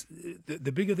 because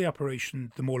the bigger the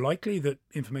operation, the more likely that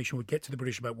information would get to the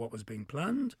British about what was being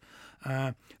planned.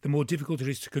 The more difficult it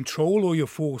is to control all your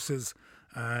forces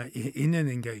in an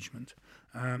engagement,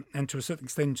 and to a certain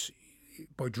extent,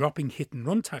 by dropping hit and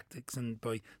run tactics and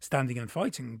by standing and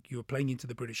fighting, you're playing into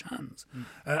the British hands.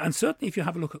 And certainly, if you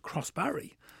have a look at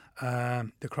Crossbarry,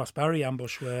 the Crossbarry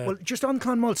ambush, where... Well, just on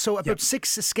Clonmel, so about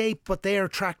 6 escape, but they're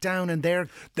tracked down and they're...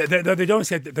 They don't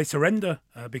say that they surrender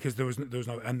because there was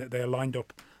no... And they are lined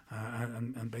up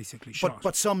and basically shot.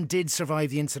 But some did survive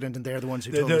the incident, and they're the ones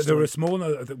who told the story. There were a small...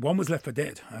 One was left for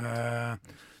dead.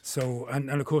 So, and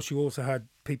of course, you also had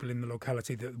people in the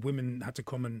locality that women had to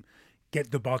come and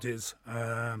get the bodies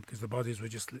because the bodies were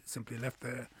just simply left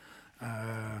there.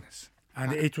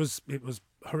 And it was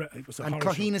horrific. It was a and horror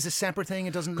Clogheen show. is a separate thing.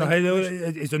 It doesn't.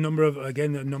 Clogheen is a number of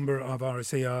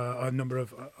RSA, a number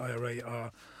of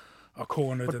IRA are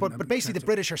cornered. But basically, the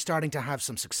British are starting to have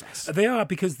some success. They are,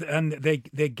 because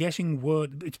they're getting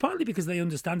word. It's partly because they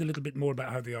understand a little bit more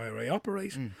about how the IRA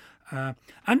operate, and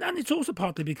it's also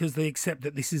partly because they accept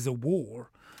that this is a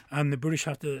war, and the British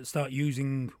have to start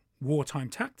using wartime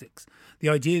tactics. The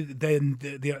idea that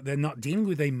they're not dealing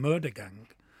with a murder gang.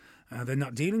 They're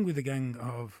not dealing with a gang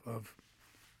of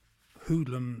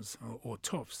hoodlums or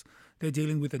toughs. They're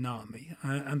dealing with an army,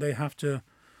 and they have to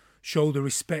show the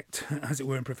respect, as it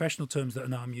were, in professional terms, that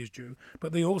an army is due.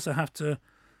 But they also have to,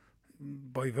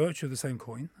 by virtue of the same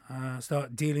coin,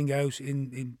 start dealing out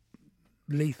in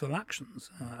lethal actions,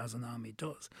 as an army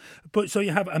does. But so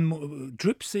you have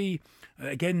Dripsey,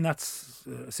 again, that's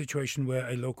a situation where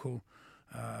a local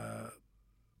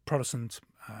Protestant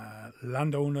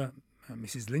landowner,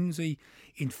 Mrs. Lindsay,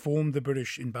 informed the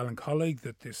British in Ballincollig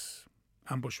that this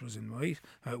ambush was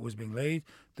being laid.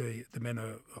 The men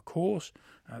are caught.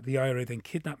 The IRA then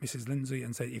kidnapped Mrs. Lindsay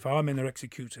and said, if our men are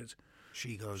executed,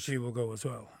 she will go as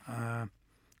well.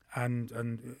 And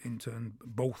in turn,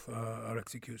 both are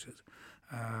executed.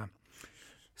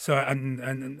 So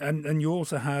and you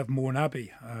also have Mourne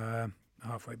Abbey,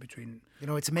 halfway between.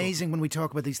 It's amazing when we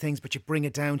talk about these things, but you bring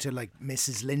it down to like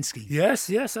Mrs. Linsky. Yes,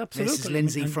 absolutely. Mrs.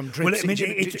 Lindsay from Dripsey. Well,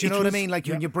 do you know what I mean? Like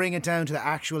when you bring it down to the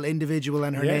actual individual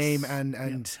and her name,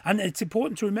 and it's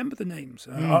important to remember the names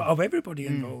of everybody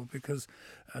involved, because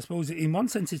I suppose in one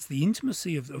sense it's the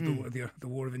intimacy of the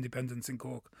War of Independence in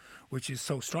Cork, which is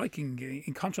so striking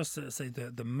in contrast to, say,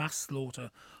 the mass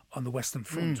slaughter on the Western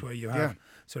Front, where you have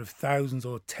sort of thousands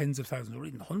or tens of thousands or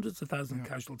even hundreds of thousands of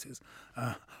casualties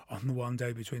on the one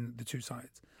day between the two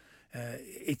sides.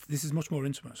 This is much more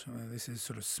intimate. This is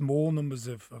sort of small numbers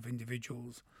of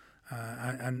individuals,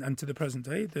 and to the present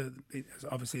day,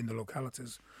 obviously in the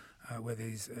localities, where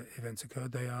these events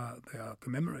occurred, they are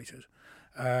commemorated.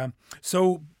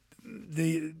 So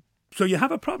you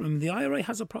have a problem. The IRA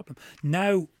has a problem.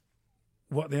 Now,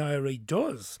 what the IRA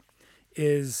does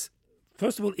is,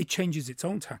 first of all, it changes its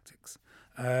own tactics.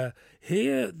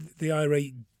 Here, the IRA,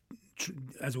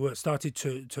 as it were, started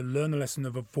to learn a lesson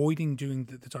of avoiding doing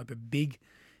the type of big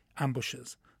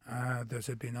ambushes that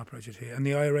had been operated here. And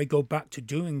the IRA go back to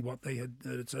doing what they had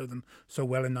served them so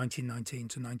well in 1919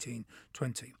 to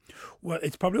 1920. Well,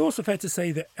 it's probably also fair to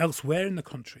say that elsewhere in the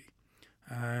country,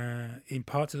 in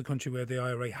parts of the country where the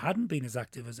IRA hadn't been as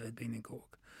active as it had been in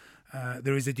Cork,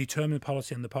 there is a determined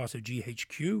policy on the part of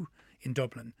GHQ in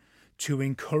Dublin to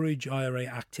encourage IRA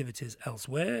activities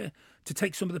elsewhere to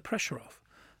take some of the pressure off.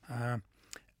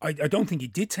 I don't think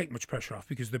it did take much pressure off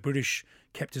because the British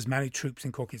kept as many troops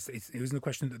in Cork. It wasn't a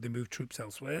question that they moved troops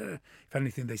elsewhere. If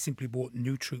anything, they simply brought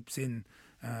new troops in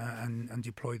and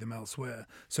deployed them elsewhere.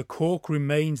 So Cork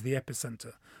remains the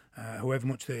epicentre, however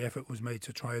much the effort was made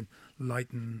to try and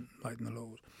lighten the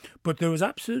load. But there was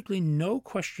absolutely no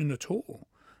question at all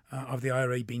of the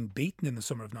IRA being beaten in the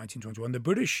summer of 1921. The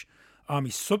British Army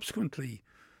subsequently,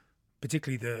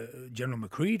 particularly the General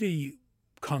Macardle,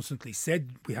 constantly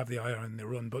said we have the IRA in the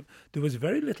run, but there was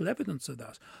very little evidence of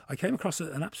that. I came across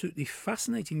an absolutely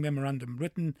fascinating memorandum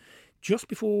written just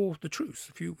before the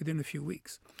truce, within a few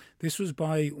weeks. This was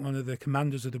by one of the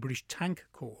commanders of the British Tank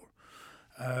Corps,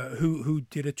 who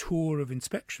did a tour of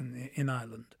inspection in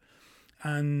Ireland,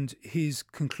 and his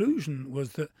conclusion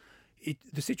was that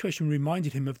the situation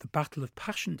reminded him of the Battle of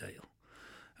Passchendaele,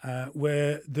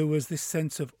 where there was this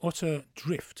sense of utter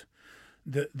drift.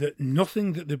 That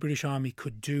nothing that the British Army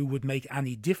could do would make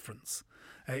any difference.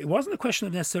 It wasn't a question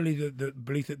of necessarily the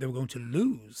belief that they were going to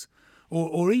lose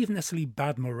or even necessarily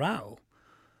bad morale,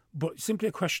 but simply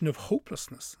a question of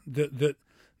hopelessness, that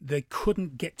they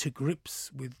couldn't get to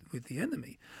grips with the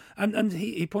enemy. And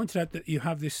he pointed out that they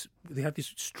had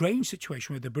this strange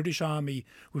situation where the British Army,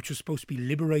 which was supposed to be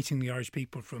liberating the Irish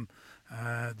people from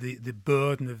the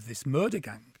burden of this murder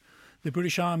gang, the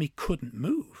British Army couldn't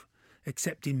move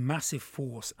except in massive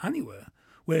force anywhere,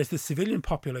 whereas the civilian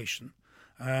population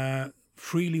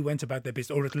freely went about their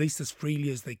business, or at least as freely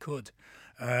as they could,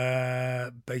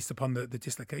 based upon the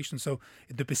dislocation. So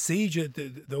the besieger,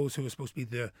 those who are supposed to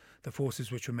be the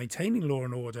forces which are maintaining law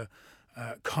and order,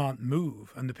 can't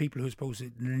move, and the people who are supposed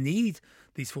to need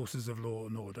these forces of law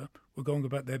and order were going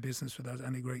about their business without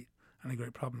any great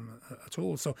problem at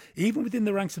all. So even within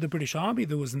the ranks of the British Army,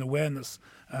 there was an awareness,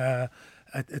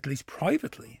 at least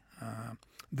privately,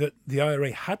 that the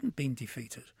IRA hadn't been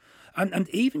defeated. And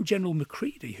even General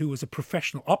Macardle, who was a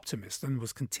professional optimist and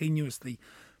was continuously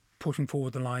putting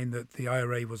forward the line that the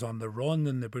IRA was on the run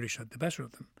and the British had the better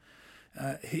of them,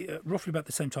 he, roughly about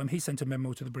the same time, he sent a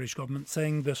memo to the British government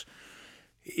saying that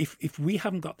if we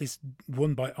haven't got this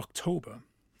won by October,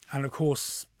 and of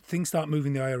course things start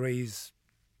moving the IRA's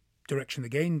direction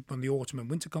again when the autumn and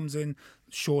winter comes in,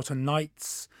 shorter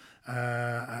nights,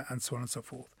 and so on and so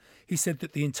forth. He said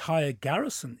that the entire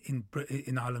garrison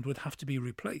in Ireland would have to be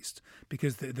replaced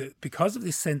because because of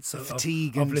this sense of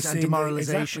fatigue and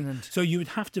demoralisation. Exactly. So you would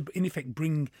have to, in effect,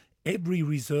 bring every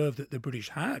reserve that the British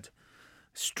had,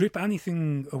 strip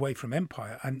anything away from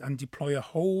empire, and deploy a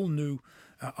whole new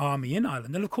army in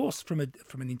Ireland. And of course, from an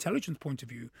intelligence point of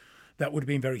view, that would have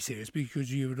been very serious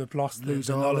because you would have lost the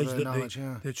knowledge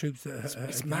that the troops.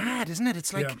 It's mad, isn't it?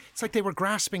 It's like they were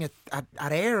grasping at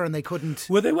air and they couldn't.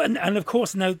 Well, they were, and of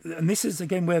course now, and this is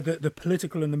again where the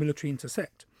political and the military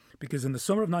intersect, because in the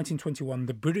summer of 1921,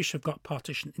 the British have got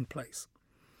partition in place,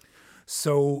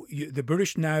 so the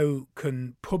British now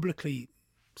can publicly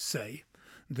say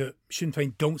that Sinn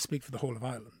Féin don't speak for the whole of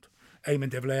Ireland.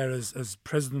 Eamon de Valera, as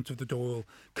president of the Dáil,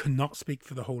 cannot speak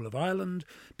for the whole of Ireland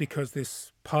because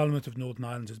this Parliament of Northern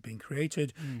Ireland has been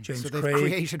created. James Craig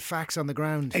created facts on the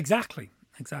ground. Exactly.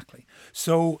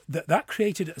 So that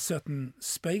created a certain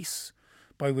space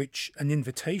by which an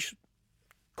invitation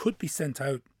could be sent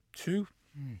out to.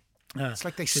 It's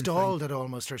like they stalled it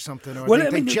almost or something, or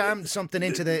they jammed something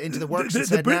into the works and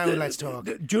said, now let's talk.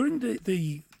 During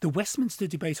the Westminster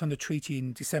debate on the treaty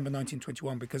in December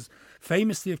 1921, because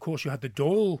famously, of course, you had the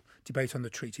Dáil debate on the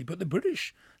treaty, but the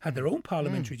British had their own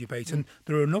parliamentary debate, and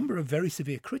there are a number of very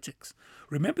severe critics.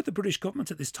 Remember, the British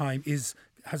government at this time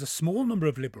has a small number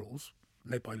of Liberals,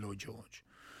 led by Lloyd George,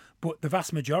 but the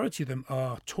vast majority of them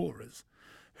are Tories,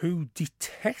 who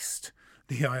detest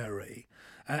the IRA,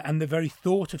 and the very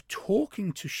thought of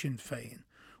talking to Sinn Féin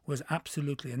was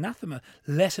absolutely anathema,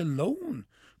 let alone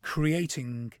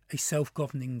creating a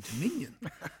self-governing dominion.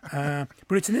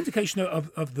 But it's an indication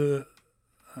of the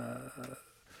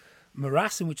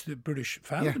morass in which the British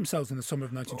found themselves in the summer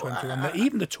of 1921, that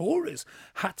even the Tories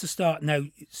had to start now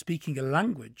speaking a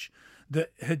language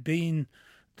that had been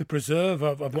the preserve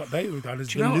of what they regard as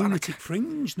the lunatic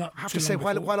fringe. Not I have to say,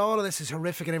 while all of this is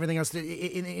horrific and everything else,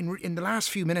 in the last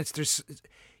few minutes, there's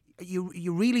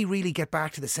you really get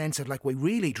back to the sense of like we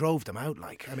really drove them out.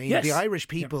 Like, I mean, the Irish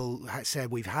people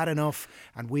said we've had enough,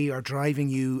 and we are driving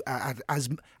you out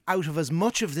of as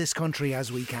much of this country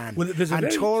as we can. Well,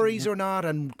 and Tories or not,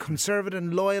 and conservative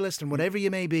and loyalist, and whatever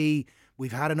you may be.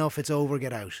 We've had enough, it's over,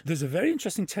 get out. There's a very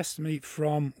interesting testimony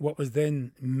from what was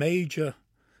then Major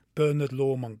Bernard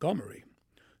Law Montgomery.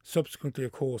 Subsequently,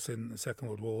 of course, in the Second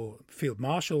World War, Field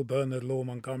Marshal Bernard Law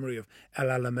Montgomery of El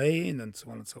Alamein and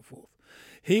so on and so forth.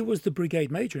 He was the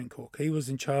brigade major in Cork. He was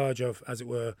in charge of, as it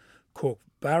were, Cork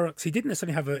barracks. He didn't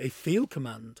necessarily have a field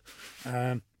command,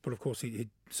 but of course he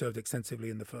served extensively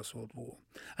in the First World War.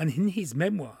 And in his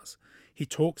memoirs, he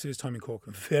talks of his time in Cork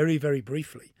very, very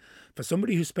briefly. For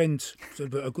somebody who spent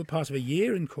sort of a good part of a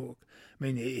year in Cork, I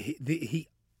mean, he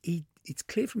it's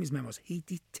clear from his memoirs, he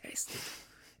detested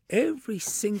every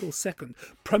single second,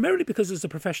 primarily because as a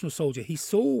professional soldier, he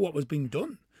saw what was being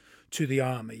done to the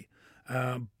army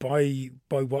by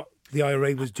what the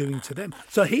IRA was doing to them.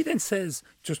 So he then says,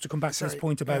 just to come back to this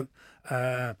point about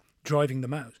driving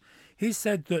them out, he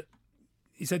said that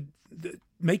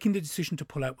making the decision to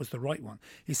pull out was the right one.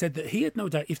 He said that he had no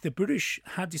doubt if the British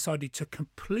had decided to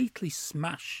completely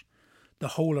smash the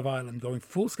whole of Ireland, going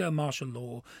full-scale martial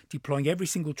law, deploying every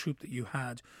single troop that you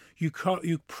had, you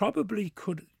probably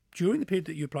could, during the period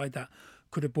that you applied that,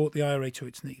 could have brought the IRA to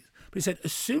its knees. But he said,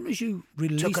 as soon as you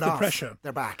release the pressure...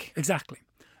 they're back. Exactly.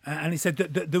 And he said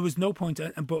that there was no point...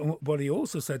 But what he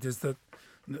also said is that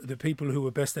the people who were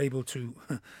best able to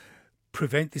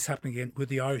prevent this happening again were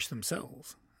the Irish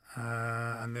themselves.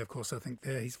 And of course, I think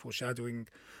there he's foreshadowing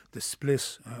the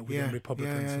split within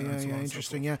Republicans. And so on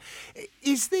interesting. And so forth.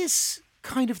 Is this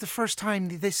kind of the first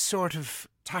time this sort of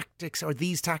tactics or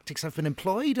these tactics have been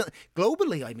employed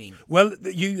globally? I mean, well,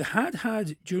 you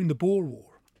had during the Boer War.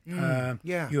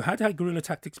 You had guerrilla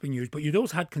tactics being used, but you'd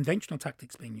also had conventional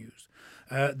tactics being used.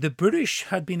 The British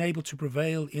had been able to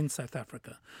prevail in South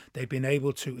Africa. They'd been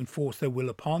able to enforce their will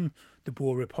upon the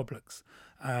Boer republics.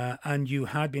 And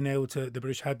the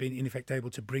British had been in effect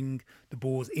able to bring the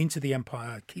Boers into the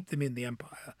empire, keep them in the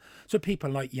empire. So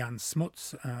people like Jan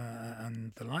Smuts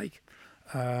and the like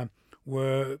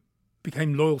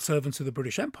became loyal servants of the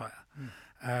British Empire.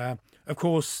 Of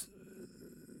course,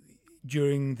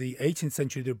 during the 18th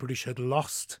century, the British had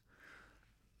lost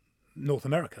North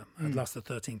America, had lost the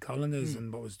 13 colonies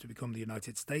and what was to become the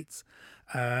United States.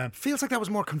 Feels like that was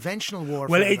more conventional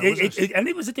warfare. Well,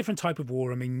 it was a different type of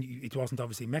war. I mean, it wasn't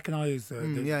obviously mechanized.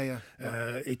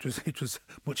 It was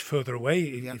much further away,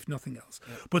 if nothing else.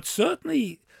 Yeah. But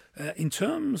certainly, in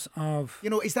terms of...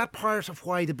 is that part of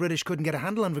why the British couldn't get a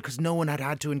handle on it? Because no one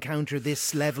had to encounter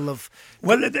this level of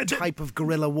type of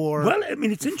guerrilla war? Well, I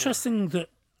mean, it's interesting that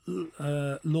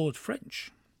Lord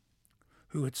French,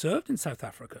 who had served in South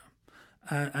Africa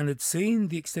and had seen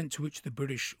the extent to which the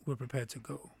British were prepared to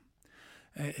go,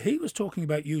 he was talking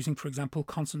about using, for example,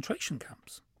 concentration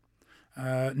camps.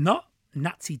 Not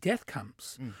Nazi death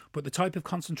camps, but the type of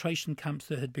concentration camps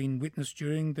that had been witnessed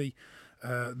during the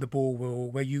Boer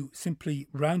War, where you simply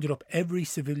rounded up every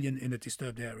civilian in a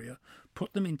disturbed area,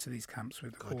 put them into these camps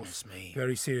with, of course,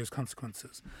 very serious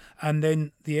consequences. And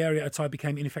then the area outside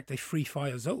became, in effect, a free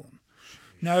fire zone.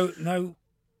 Now,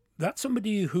 that's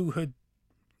somebody who had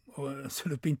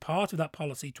sort of been part of that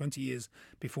policy 20 years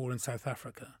before in South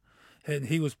Africa. And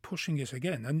he was pushing it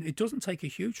again. And it doesn't take a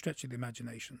huge stretch of the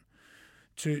imagination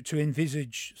to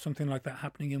envisage something like that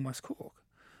happening in West Cork.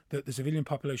 The civilian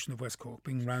population of West Cork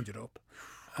being rounded up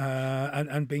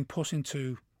and being put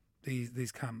into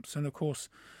these camps. And of course,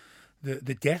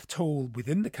 the death toll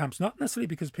within the camps, not necessarily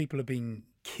because people are being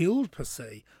killed per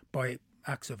se by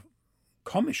acts of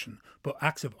commission, but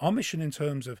acts of omission in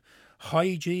terms of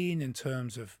hygiene, in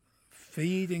terms of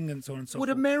feeding and so on and so forth.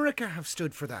 Would America have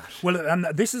stood for that? Well, and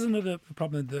this is another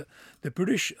problem. The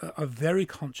British are very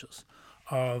conscious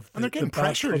of and they're getting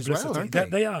pressured as well, aren't they?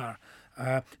 They are.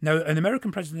 Now, an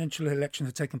American presidential election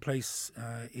had taken place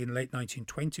in late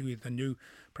 1920 with the new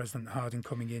President Harding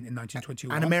coming in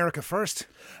 1921. And America first.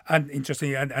 And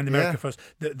interestingly, and America first.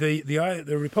 The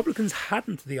Republicans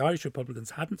the Irish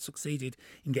Republicans hadn't succeeded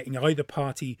in getting either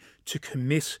party to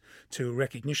commit to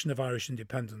recognition of Irish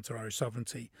independence or Irish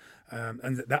sovereignty.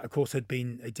 And that, of course, had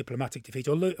been a diplomatic defeat,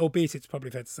 albeit it's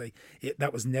probably fair to say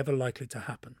that was never likely to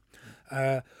happen.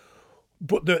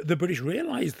 But the British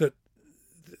realised that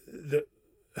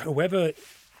however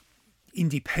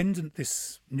independent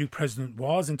this new president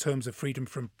was in terms of freedom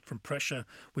from pressure,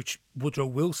 which Woodrow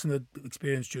Wilson had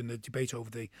experienced during the debate over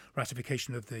the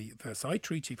ratification of the Versailles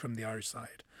Treaty from the Irish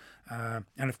side.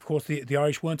 And of course, the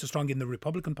Irish weren't as strong in the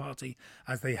Republican Party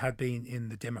as they had been in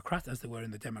the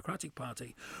Democratic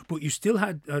Party. But you still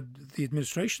had the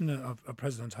administration of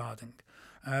President Harding.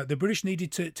 The British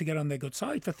needed to get on their good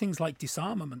side for things like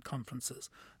disarmament conferences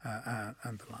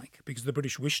and the like, because the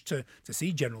British wished to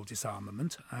see general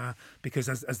disarmament, because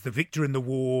as the victor in the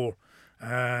war,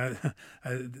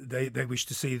 they wished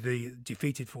to see the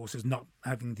defeated forces not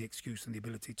having the excuse and the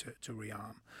ability to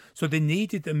rearm. So they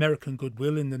needed American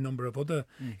goodwill in the number of other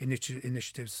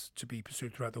initiatives to be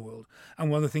pursued throughout the world. And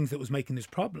one of the things that was making this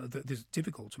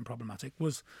difficult and problematic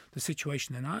was the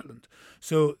situation in Ireland.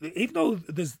 So even though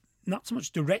there's not so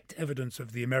much direct evidence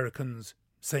of the Americans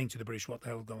saying to the British what the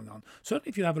hell is going on, certainly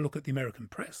if you have a look at the American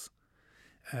press,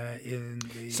 in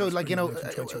the so, like, I don't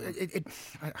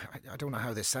know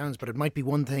how this sounds, but it might be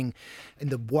one thing in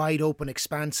the wide open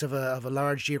expanse of a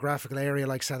large geographical area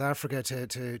like South Africa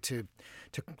to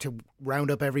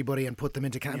round up everybody and put them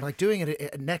into camp, like doing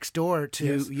it next door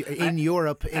to in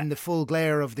Europe in the full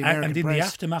glare of the American and in press. the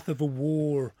aftermath of a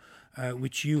war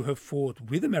which you have fought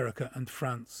with America and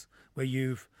France, where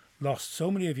you've lost so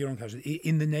many of your own casualties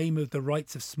in the name of the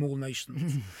rights of small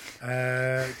nations for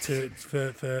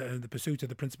the pursuit of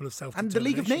the principle of self-determination. And the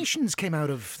League of Nations came out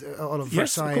of all of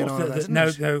Versailles and all of that, No,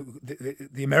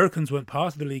 the Americans weren't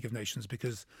part of the League of Nations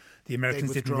because the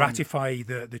Americans didn't ratify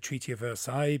the Treaty of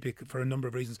Versailles for a number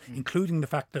of reasons, including the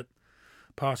fact that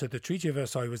part of the Treaty of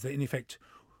Versailles was that, in effect,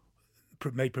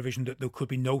 made provision that there could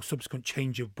be no subsequent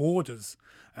change of borders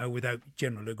without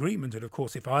general agreement. And of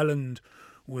course, if Ireland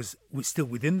was still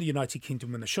within the United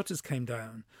Kingdom when the shutters came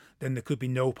down, then there could be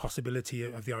no possibility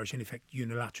of the Irish, in effect,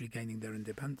 unilaterally gaining their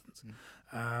independence.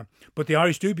 But the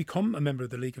Irish do become a member of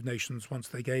the League of Nations once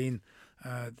they gain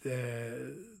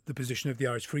the position of the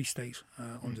Irish Free State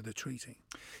under the treaty.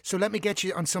 So let me get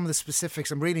you on some of the specifics.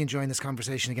 I'm really enjoying this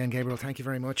conversation again, Gabriel. Thank you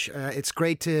very much. It's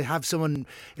great to have someone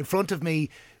in front of me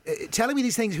telling me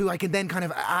these things who I can then kind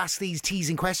of ask these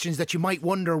teasing questions that you might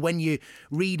wonder when you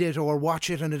read it or watch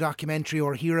it in a documentary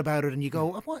or hear about it and you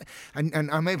go, what?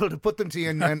 And I'm able to put them to you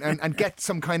and get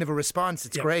some kind of a response.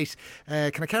 It's great.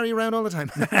 Can I carry you around all the time?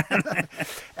 The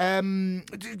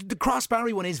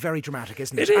Crossbarry one is very dramatic,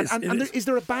 isn't it? Is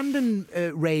there a Bandon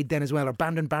raid then as well, or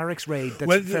Bandon Barracks raid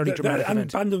that's fairly dramatic?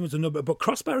 And Bandon was another, but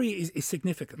Crossbarry is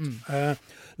significant,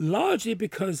 largely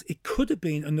because it could have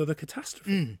been another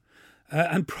catastrophe.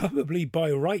 And probably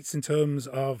by rights in terms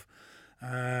of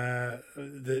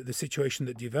the situation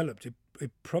that developed, it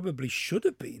probably should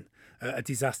have been a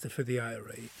disaster for the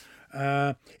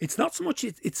IRA. It's not so much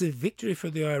it's a victory for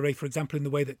the IRA, for example, in the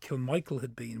way that Kilmichael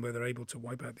had been, where they're able to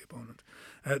wipe out the opponent.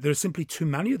 There are simply too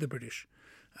many of the British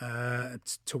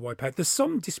to wipe out. There's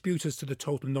some dispute as to the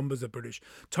total numbers of British.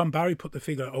 Tom Barry put the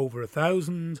figure over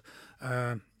 1,000.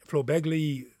 Flo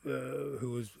Begley,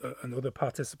 who was another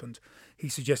participant, he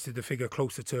suggested the figure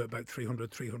closer to about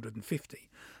 300, 350.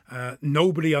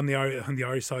 Nobody on the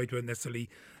Irish side weren't necessarily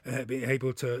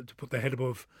able to put their head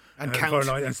above and count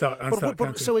and start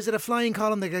counting. So is it a flying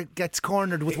column that gets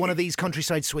cornered with one of these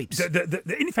countryside sweeps?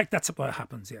 In effect, that's what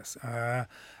happens, yes.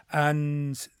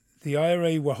 And the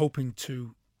IRA were hoping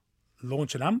to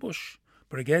launch an ambush,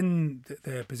 but again,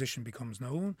 their position becomes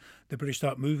known. The British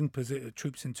start moving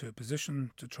troops into a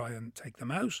position to try and take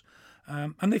them out,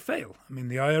 and they fail. I mean,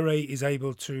 the IRA is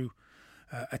able to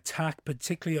attack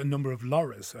particularly a number of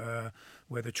lorries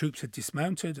where the troops had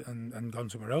dismounted and gone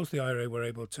somewhere else. The IRA were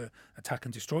able to attack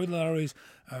and destroy the lorries,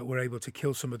 were able to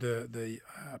kill some of the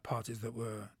parties that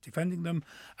were defending them.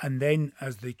 And then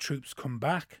as the troops come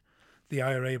back, the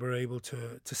IRA were able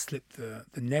to slip the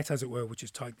net, as it were, which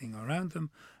is tightening around them,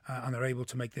 and they're able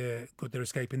to make their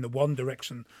escape in the one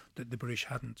direction that the British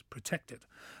hadn't protected.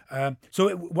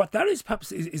 So what that is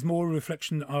perhaps is more a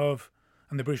reflection of,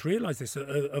 and the British realise this,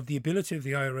 of the ability of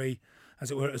the IRA, as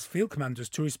it were, as field commanders,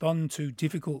 to respond to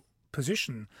difficult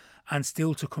position and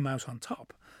still to come out on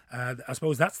top. I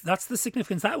suppose that's the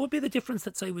significance. That would be the difference,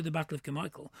 let's say, with the Battle of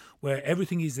Kilmichael, where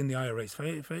everything is in the IRA's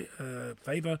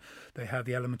favour. They have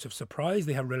the element of surprise.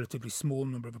 They have a relatively small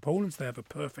number of opponents. They have a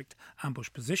perfect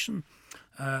ambush position.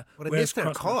 But at least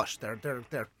they're caught. They're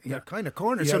kind of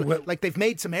cornered. Yeah, so like they've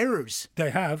made some errors. They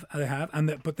have,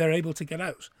 but they're able to get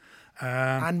out.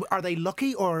 And are they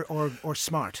lucky or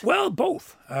smart? Well,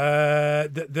 both.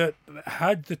 Had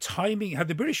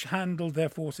the British handled their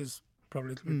forces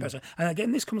probably a little bit better. And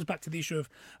again, this comes back to the issue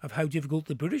of how difficult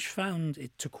the British found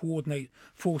it to coordinate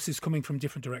forces coming from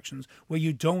different directions, where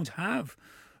you don't have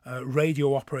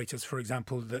radio operators, for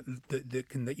example,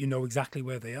 that you know exactly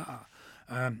where they are.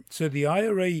 So the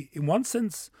IRA, in one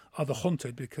sense, are the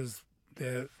hunted because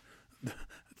they're,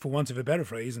 for want of a better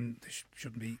phrase, and this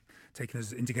shouldn't be taken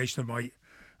as an indication of my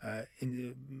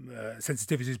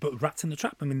sensitivities, but rats in the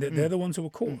trap. I mean, they're the ones who are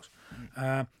caught.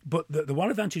 But the one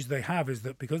advantage they have is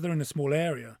that because they're in a small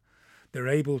area, they're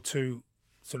able to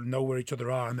sort of know where each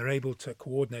other are, and they're able to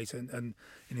coordinate and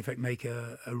in effect make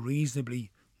a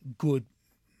reasonably good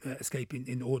escape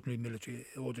in orderly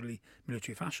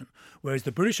military fashion. Whereas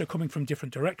the British are coming from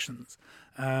different directions,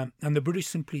 and the British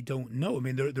simply don't know. I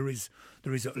mean, there is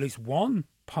at least one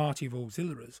party of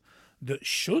auxiliaries that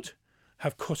should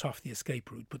have cut off the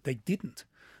escape route, but they didn't.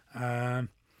 And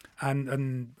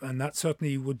that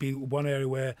certainly would be one area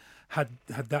where had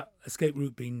that escape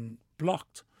route been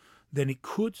blocked, then it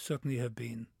could certainly have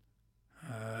been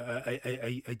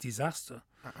a disaster.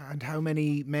 And how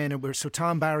many men were so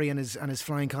Tom Barry and his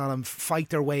flying column fight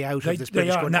their way out of this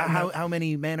British court? How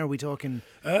many men are we talking?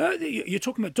 You're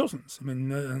talking about dozens. I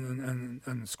mean,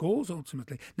 and scores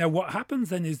ultimately. Now, what happens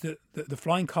then is that the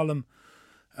flying column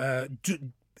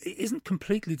it isn't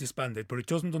completely disbanded, but it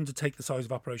doesn't undertake the size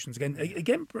of operations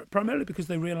again, primarily because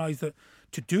they realise that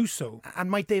to do so.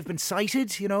 And might they have been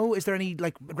cited? You know, is there any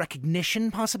like recognition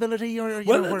possibility? I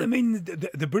mean,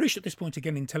 the British at this point,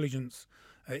 again, intelligence.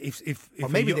 If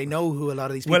maybe they know who a lot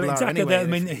of these people are anyway. I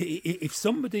mean,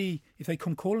 if they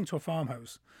come calling to a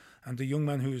farmhouse, and the young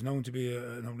man who is known to be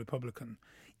a known Republican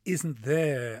isn't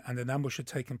there, and an ambush had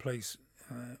taken place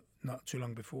not too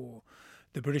long before,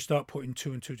 the British start putting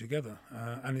two and two together.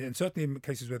 And certainly in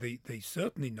cases where they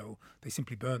certainly know, they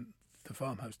simply burnt the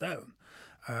farmhouse down.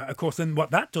 Of course, then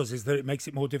what that does is that it makes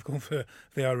it more difficult for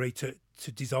the IRA to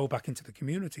dissolve back into the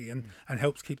community and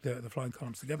helps keep the flying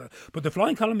columns together. But the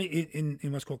flying column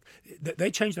in West Cork, they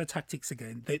change their tactics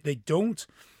again. They don't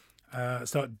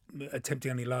start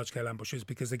attempting any large-scale ambushes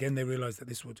because, again, they realise that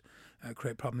this would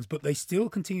create problems. But they still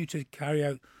continue to carry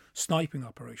out sniping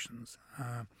operations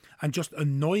and just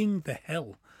annoying the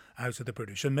hell out of the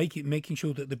British and making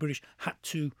sure that the British had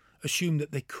to assume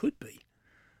that they could be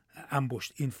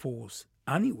ambushed in force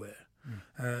anywhere.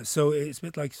 So it's a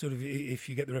bit like sort of if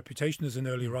you get the reputation as an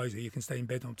early riser, you can stay in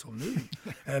bed until noon.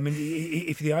 I mean,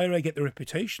 if the IRA get the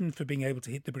reputation for being able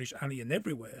to hit the British any and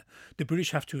everywhere, the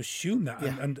British have to assume that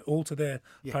and alter their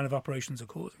plan of operations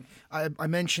accordingly. I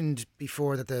mentioned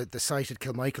before that the site at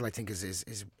Kilmichael, I think,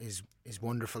 is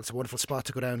wonderful. It's a wonderful spot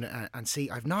to go down and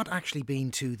see. I've not actually been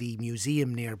to the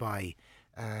museum nearby.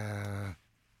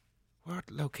 What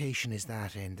location is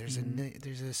that in?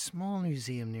 There's a small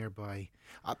museum nearby.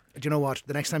 Do you know what?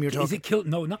 The next time you're talking, is it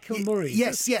No, not Kilmurray.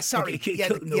 Yes. Sorry. Okay,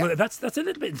 that's a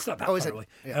little bit. It's not that far away.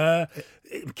 Yeah.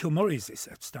 Kilmurray is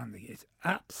outstanding. It's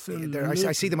absolutely.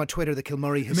 I see them on Twitter. The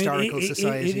Kilmurray Historical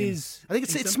Society. It is. I think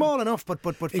it's small enough, but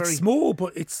very. It's small,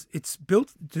 but it's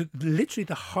built to literally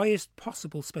the highest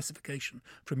possible specification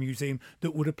for a museum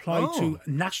that would apply to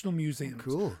national museums.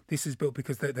 Cool. This is built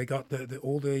because they got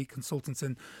all the consultants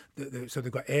in. So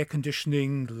they've got air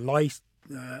conditioning, light.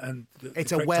 And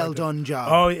it's a well done job.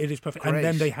 Oh, it is perfect. Great. And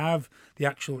then they have the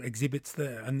actual exhibits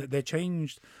there, and they're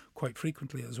changed quite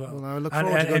frequently as well. Well, I look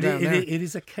forward to going down there. It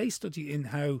is a case study in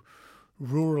how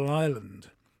rural Ireland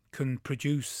can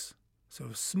produce, so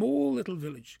a small little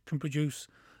village can produce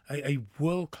a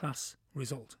world-class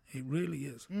result. It really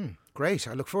is. Great.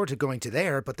 I look forward to going to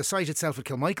there. But the site itself at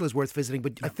Kilmichael is worth visiting.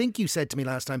 But I think you said to me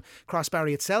last time,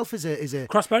 Crossbarry itself is a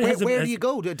Crossbarry. Where do you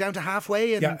go? Down to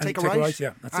halfway and take a right?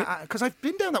 Yeah, that's it. Because I've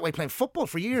been down that way playing football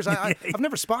for years. I've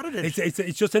never spotted it.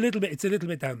 It's just a little bit. It's a little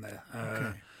bit down there.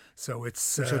 Okay. So it's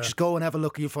so just go and have a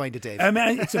look. You'll find it, Dave. I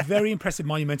mean, it's a very impressive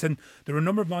monument, and there are a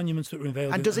number of monuments that are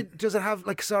unveiled. And does it have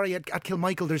at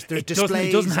Kilmichael? There's displays.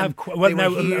 It doesn't have.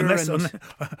 Unless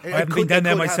I haven't been down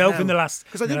there myself in the last.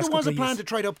 Because I think there was a plan to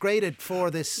try to upgrade it for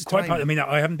this. Quite. I mean,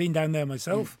 I haven't been down there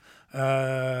myself.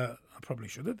 I probably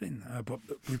should have been, but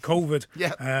with COVID,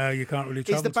 you can't really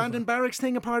travel. Is the abandoned barracks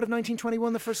thing a part of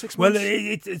 1921? The first 6 months.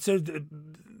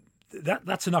 Well,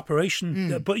 that's an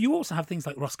operation, but you also have things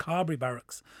like Crossbarry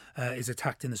barracks is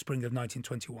attacked in the spring of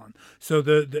 1921. So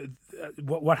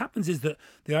what happens is that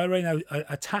the IRA now are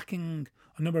attacking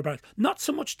a number of barracks, not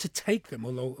so much to take them,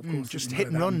 although of course just hit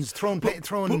and runs, throwing,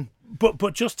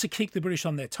 but just to keep the British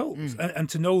on their toes and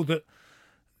to know that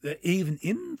even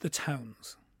in the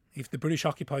towns, if the British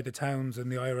occupied the towns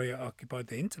and the IRA occupied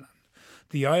the hinterland,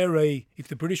 the IRA, if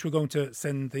the British were going to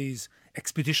send these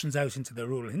expeditions out into the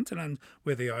rural hinterland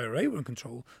where the IRA were in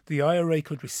control, the IRA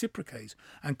could reciprocate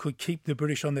and could keep the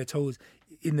British on their toes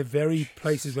in the very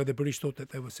places where the British thought that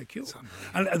they were secure.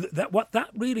 And what that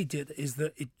really did is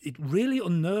that it really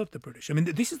unnerved the British. I mean,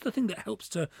 this is the thing that helps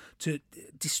to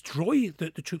destroy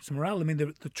the troops' morale. I mean,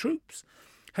 the troops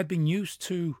had been used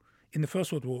to, in the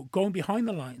First World War, going behind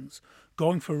the lines,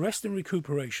 going for rest and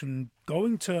recuperation,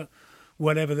 going to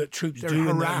whatever that troops do.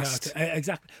 Harassed.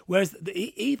 Exactly. Whereas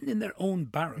even in their own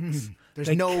barracks,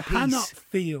 they no cannot peace.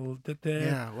 Feel that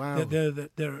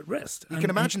they're at rest. You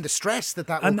can imagine the stress that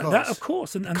will cause. That, of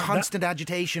course. And constant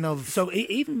agitation of... So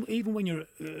even when you're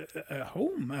at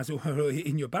home, as it were,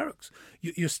 in your barracks,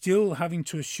 you're still having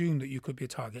to assume that you could be a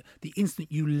target. The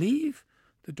instant you leave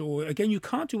the door, again, you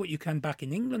can't do what you can back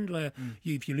in England, where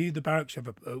if you leave the barracks, you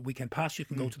have a weekend pass, you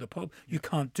can go to the pub. You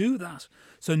can't do that.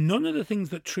 So none of the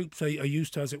things that troops are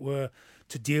used to, as it were,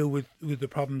 to deal with the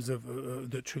problems of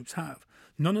that troops have,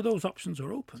 none of those options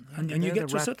are open. And you get,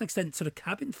 to a certain extent, sort of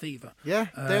cabin fever. Yeah,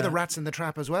 they're the rats in the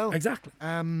trap as well. Exactly.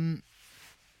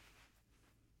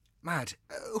 Mad.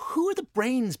 Who are the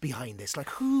brains behind this? Like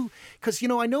who? Because,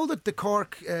 I know that the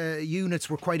Cork units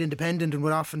were quite independent and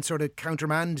would often sort of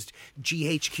countermand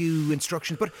GHQ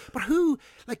instructions. But who?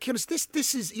 Like,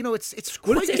 this is,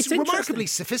 it's remarkably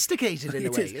sophisticated in a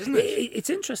way, isn't it?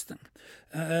 It's interesting.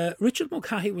 Richard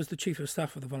Mulcahy was the Chief of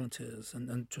Staff of the Volunteers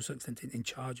and to a certain extent in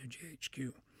charge of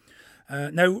GHQ.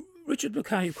 Now, Richard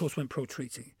Mulcahy, of course, went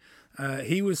pro-treaty.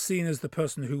 He was seen as the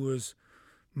person who was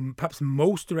perhaps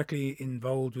most directly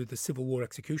involved with the Civil War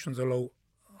executions, although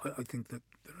I think that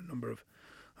there are a number of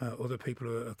other people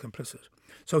who are complicit.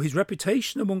 So his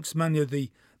reputation amongst many of the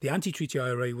anti-treaty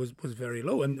IRA was very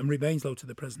low and remains low to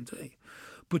the present day.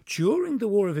 But during the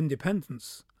War of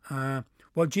Independence, while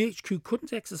GHQ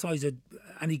couldn't exercise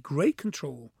any great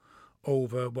control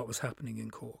over what was happening in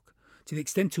Cork, to the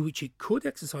extent to which it could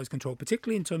exercise control,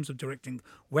 particularly in terms of directing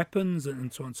weapons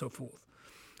and so on and so forth,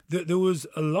 there was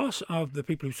a lot of the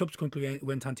people who subsequently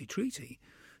went anti-treaty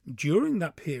during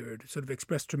that period sort of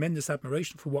expressed tremendous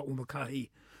admiration for what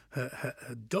Mulcahy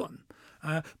had done.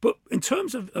 But in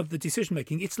terms of the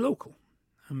decision-making, it's local.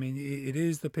 I mean, it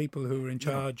is the people who are in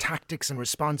charge. Tactics and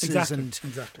responses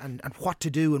exactly. And what to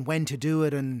do and when to do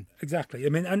it. And exactly. I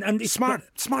mean, and it's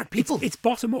smart people. It's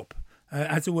bottom up,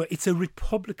 as it were. It's a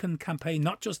Republican campaign,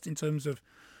 not just in terms of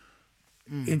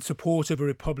in support of a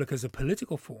republic as a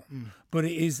political form, but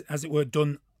it is, as it were,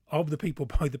 done of the people,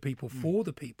 by the people, for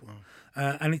the people.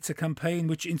 And it's a campaign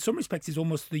which, in some respects, is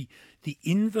almost the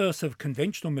inverse of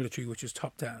conventional military, which is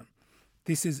top down.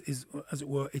 This is as it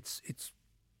were, it's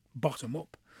bottom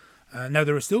up. Now,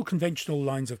 there are still conventional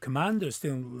lines of command. There's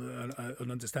still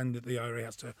an understanding that the IRA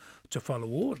has to follow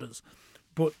orders.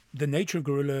 But the nature of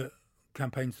guerrilla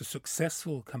campaigns, the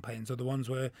successful campaigns, are the ones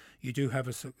where you do have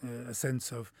a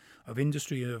sense of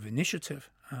industry, of initiative,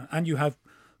 and you have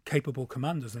capable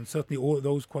commanders, and certainly all of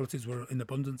those qualities were in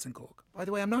abundance in Cork. By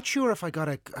the way, I'm not sure if I got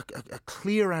a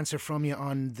clear answer from you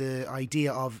on the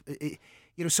idea of,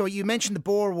 so you mentioned the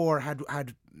Boer War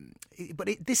had but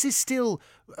this is still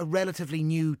a relatively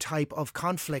new type of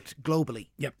conflict globally.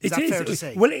 Yeah, is that fair to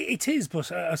say? Well, it is,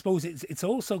 but I suppose it's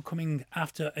also coming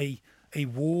after a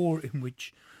war in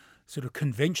which sort of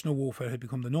conventional warfare had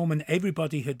become the norm, and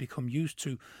everybody had become used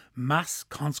to mass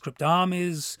conscript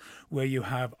armies, where you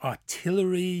have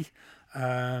artillery,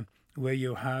 where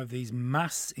you have these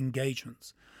mass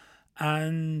engagements.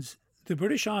 And the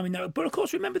British Army now, but of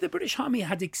course, remember, the British Army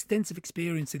had extensive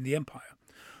experience in the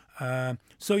Empire.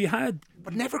 So you had,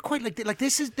 but never quite like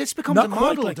this. This becomes a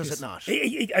model, like does it not?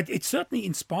 It certainly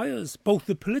inspires both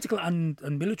the political and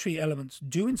military elements.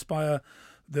 Do inspire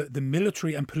the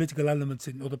military and political elements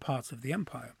in other parts of the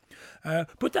empire.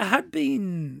 But there had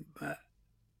been,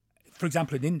 for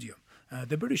example, in India,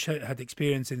 the British had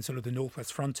experience in sort of the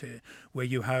northwest frontier, where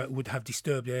you would have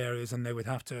disturbed areas, and they would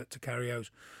have to carry out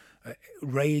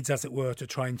raids, as it were, to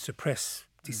try and suppress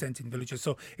dissent in villages.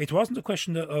 So it wasn't a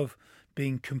question of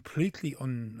being completely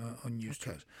unused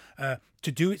to it.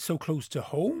 To do it so close to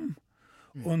home,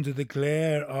 under the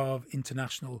glare of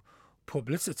international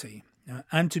publicity,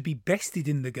 and to be bested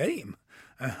in the game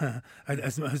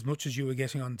as much as you were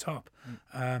getting on top,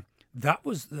 that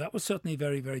was certainly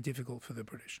very, very difficult for the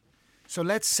British. So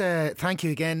let's thank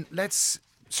you again. Let's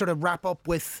sort of wrap up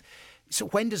with, so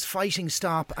when does fighting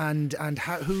stop, and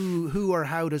how, who or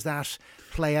how does that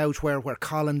play out? Where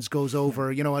Collins goes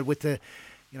over, with the.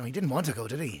 He didn't want to go,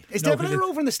 did he? Is De Valera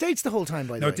over in the States the whole time,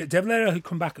 by the way? No, De Valera had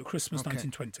come back at Christmas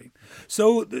 1920.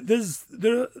 So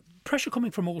there pressure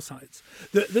coming from all sides.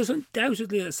 There's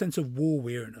undoubtedly a sense of war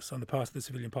weariness on the part of the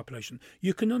civilian population.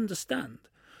 You can understand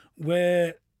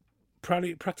where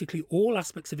practically all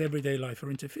aspects of everyday life are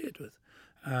interfered with,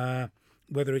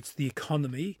 whether it's the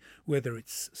economy, whether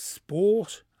it's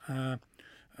sport,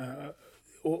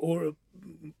 or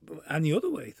any other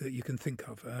way that you can think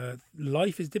of.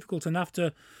 Life is difficult, and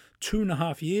after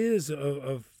 2.5 years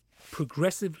of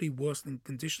progressively worsening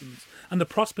conditions and the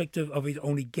prospect of it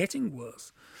only getting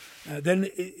worse, then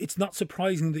it's not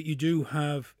surprising that you do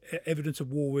have evidence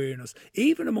of war weariness,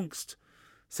 even amongst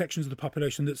sections of the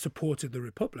population that supported the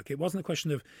Republic. It wasn't a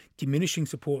question of diminishing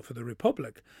support for the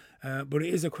Republic, but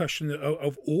it is a question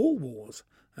of all wars.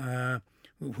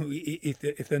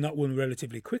 If they're not won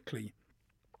relatively quickly,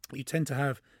 you tend to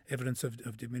have evidence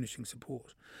of diminishing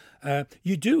support.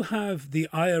 You do have the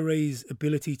IRA's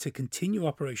ability to continue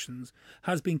operations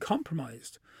has been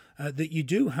compromised. That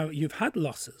you've had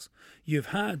losses. You've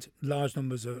had large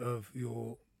numbers of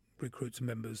your recruits and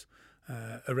members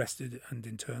arrested and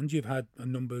interned. You've had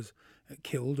numbers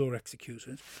killed or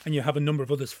executed, and you have a number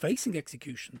of others facing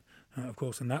execution, of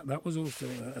course, and that was also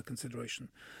a consideration.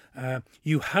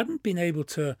 You hadn't been able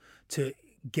to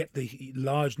get the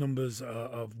large numbers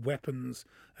of weapons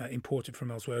imported from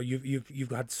elsewhere.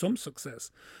 You've had some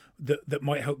success that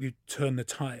might help you turn the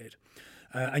tide,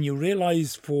 and you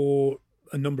realise for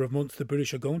a number of months the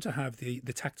British are going to have the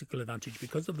tactical advantage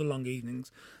because of the long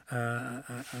evenings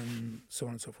and so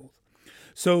on and so forth.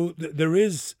 So there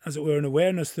is, as it were, an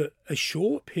awareness that a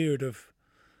short period of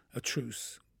a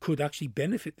truce could actually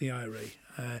benefit the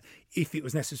IRA if it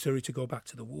was necessary to go back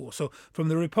to the war. So from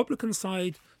the Republican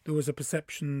side, there was a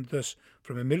perception that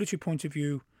from a military point of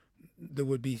view, there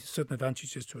would be certain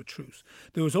advantages to a truce.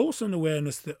 There was also an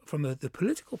awareness that from the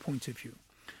political point of view,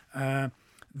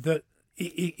 that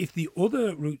if the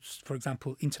other routes, for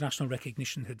example, international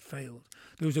recognition had failed,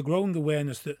 there was a growing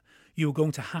awareness that you were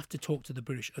going to have to talk to the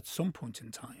British at some point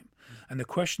in time. And the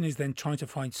question is then trying to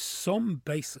find some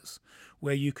basis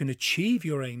where you can achieve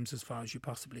your aims as far as you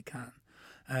possibly can,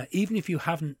 even if you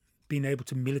haven't been able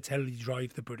to militarily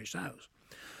drive the British out.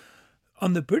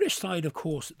 On the British side, of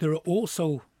course, there's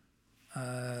also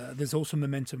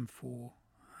momentum for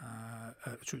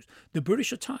truce. The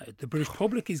British are tired. The British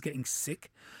public is getting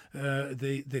sick.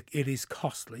 It is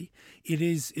costly. It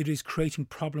is creating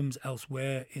problems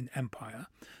elsewhere in empire.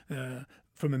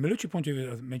 From a military point of view,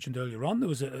 as I mentioned earlier on, there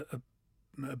was a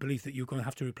belief that you're going to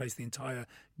have to replace the entire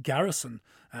garrison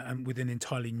and with an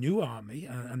entirely new army,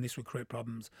 and this would create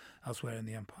problems elsewhere in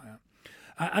the empire.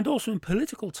 And also in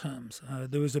political terms,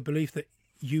 there was a belief that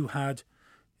you had,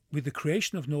 with the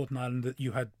creation of Northern Ireland, that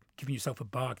you had given yourself a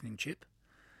bargaining chip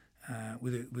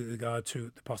with regard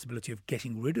to the possibility of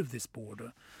getting rid of this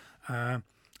border. And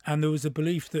there was a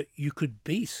belief that you could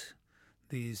beat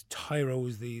these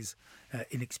tyros, these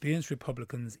inexperienced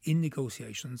Republicans in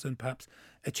negotiations and perhaps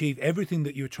achieve everything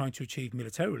that you were trying to achieve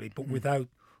militarily, but without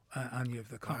any of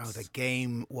the costs. Wow, the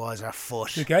game was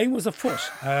afoot. The game was afoot.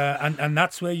 And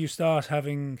that's where you start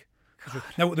having...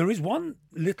 Now, there is one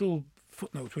little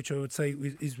footnote, which I would say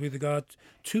is with regard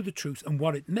to the truce and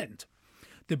what it meant.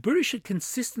 The British had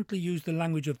consistently used the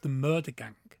language of the murder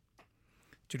gang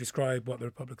to describe what the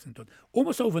Republicans had done.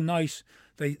 Almost overnight,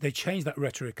 they changed that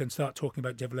rhetoric and start talking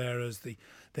about De Valera as the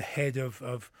head of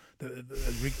the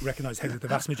recognised head of the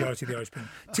vast majority of the Irish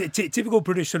people. Typical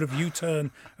British sort of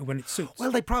U-turn when it suits.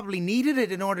 Well, they probably needed it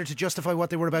in order to justify what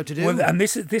they were about to do. Well, and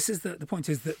this is the point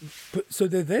is that so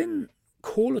they then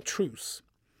call a truce,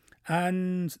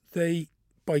 and they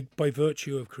by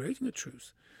virtue of creating a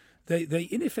truce, they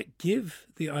in effect give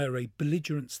the IRA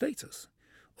belligerent status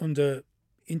under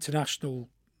international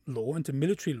law, into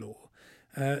military law.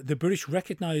 The British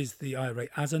recognised the IRA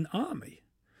as an army.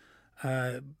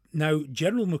 Now,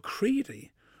 General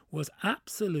Macready was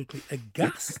absolutely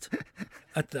aghast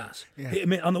at that. Yeah. I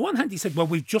mean, on the one hand, he said, well,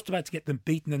 we're just about to get them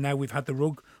beaten and now we've had the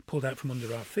rug pulled out from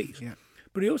under our feet. Yeah.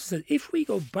 But he also said, if we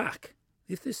go back,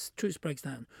 if this truce breaks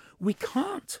down, we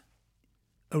can't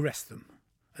arrest them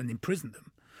and imprison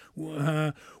them.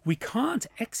 We can't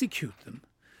execute them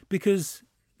because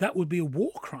that would be a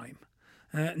war crime.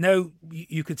 Now,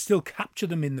 you could still capture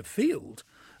them in the field,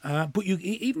 but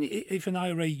even if an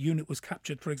IRA unit was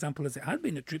captured, for example, as it had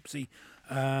been at Tripsy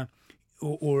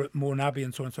or at Morn Abbey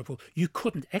and so on and so forth, you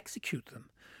couldn't execute them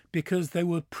because they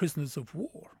were prisoners of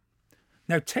war.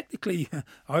 Now, technically,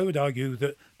 I would argue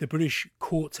that the British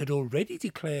courts had already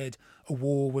declared a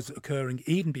war was occurring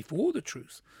even before the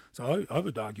truce. So I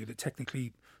would argue that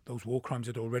technically those war crimes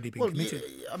had already been committed.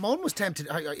 I'm almost tempted,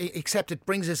 except it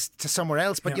brings us to somewhere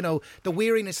else, but, you know, the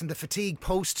weariness and the fatigue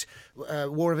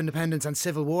post-War of Independence and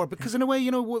Civil War, because in a way,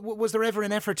 you know, was there ever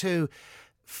an effort to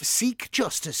seek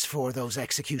justice for those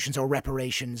executions or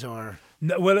reparations or...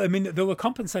 No, well, I mean, there were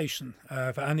compensation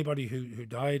for anybody who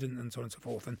died and so on and so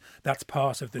forth, and that's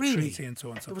part of the treaty and so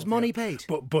on and so forth. There was money paid?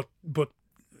 But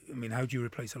I mean, how do you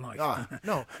replace a life?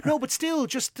 No, but still,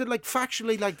 just to, like,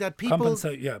 factually, like that, people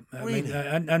compensate. Yeah, really?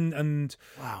 I mean, and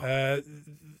Wow.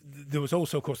 there was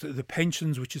also, of course, the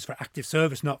pensions, which is for active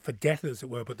service, not for death, as it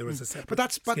were. But there was a separate.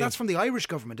 But that's from the Irish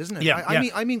government, isn't it? Yeah,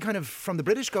 I mean, kind of from the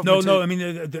British government. No. I mean,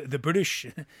 the British.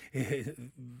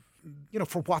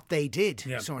 For what they did,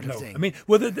 sort of thing. I mean,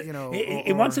 well,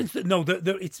 in one sense,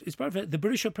 it's part of it. The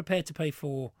British are prepared to pay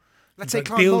for. Let's say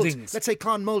buildings. Let's say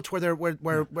Clonmult,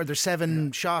 where there's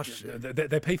 7 shot.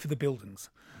 They pay for the buildings.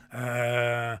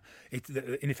 In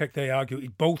effect, they argue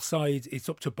both sides. It's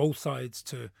up to both sides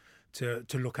to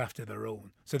look after their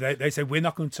own. So they say we're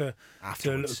not going to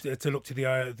look to the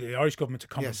Irish government to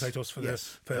compensate us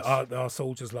for our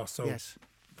soldiers' loss. So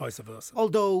vice versa.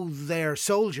 Although they're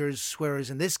soldiers,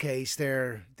 whereas in this case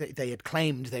they had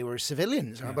claimed they were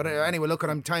civilians. But anyway, look,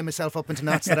 I'm tying myself up into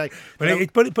knots that I.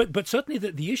 But certainly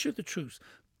the issue of the truce,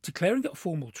 declaring it a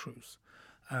formal truce,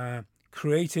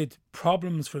 created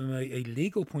problems from a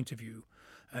legal point of view.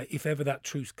 If ever that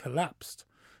truce collapsed,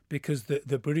 because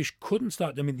the British couldn't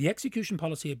start. I mean, the execution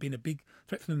policy had been a big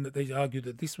threat for them. That they argued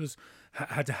that this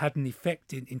had an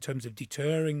effect in terms of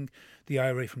deterring the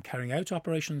IRA from carrying out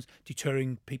operations,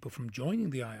 deterring people from joining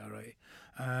the IRA,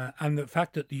 and the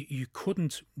fact that you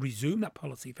couldn't resume that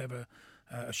policy if ever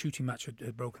a shooting match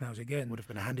had broken out again would have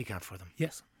been a handicap for them.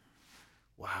 Yes.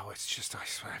 Wow, it's just, I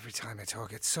swear, every time I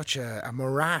talk, it's such a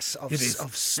morass of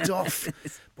stuff.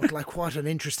 But like, what an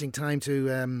interesting time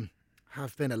to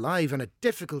have been alive, and a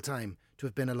difficult time to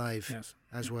have been alive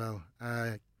as well.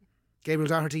 Gabriel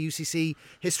Doherty, UCC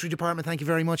History Department, thank you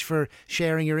very much for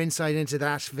sharing your insight into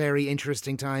that very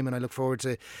interesting time, and I look forward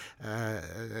to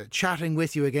chatting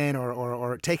with you again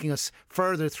or taking us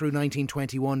further through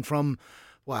 1921 from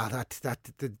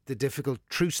the difficult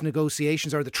truce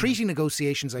negotiations, or the treaty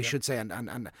negotiations, I should say,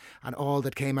 and all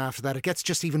that came after that. It gets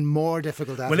just even more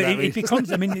difficult after that. It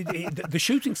becomes, I mean, the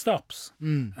shooting stops.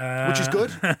 Which is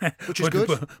good.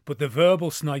 But the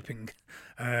verbal sniping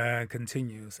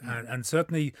continues. And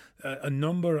certainly a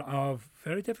number of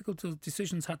very difficult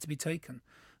decisions had to be taken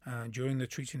during the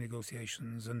treaty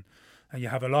negotiations. And you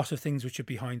have a lot of things which are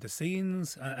behind the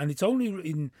scenes. And it's only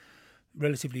in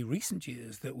relatively recent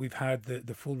years that we've had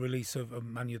the full release of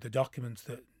many of the documents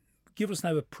that give us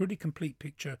now a pretty complete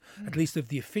picture, at least of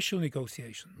the official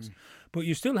negotiations. But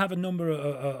you still have a number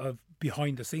of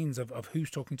behind the scenes of who's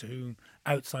talking to whom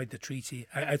outside the treaty,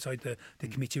 outside the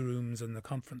committee rooms and the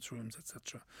conference rooms,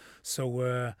 etc.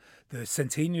 So the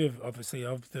centenary, obviously,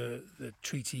 of the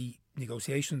treaty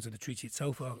negotiations and the treaty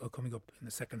itself are coming up in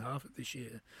the second half of this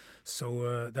year.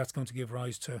 So that's going to give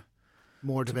rise to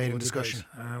more debate and discussion.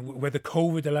 Whether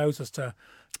COVID allows us to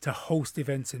host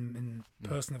events in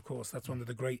person, of course, that's one of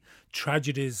the great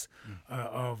tragedies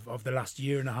of the last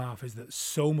year and a half, is that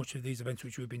so much of these events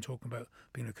which we've been talking about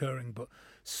been occurring, but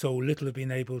so little have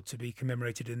been able to be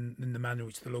commemorated in the manner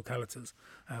which the localities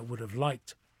would have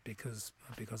liked because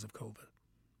of COVID.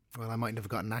 Well, I mightn't have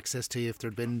gotten access to you if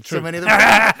there'd been so many of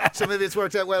them. So maybe it's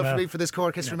worked out well for me for this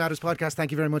Cork History Matters podcast. Thank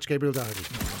you very much, Gabriel Doherty.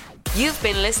 You've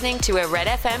been listening to a Red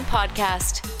FM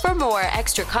podcast. For more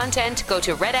extra content, go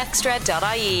to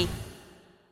redextra.ie.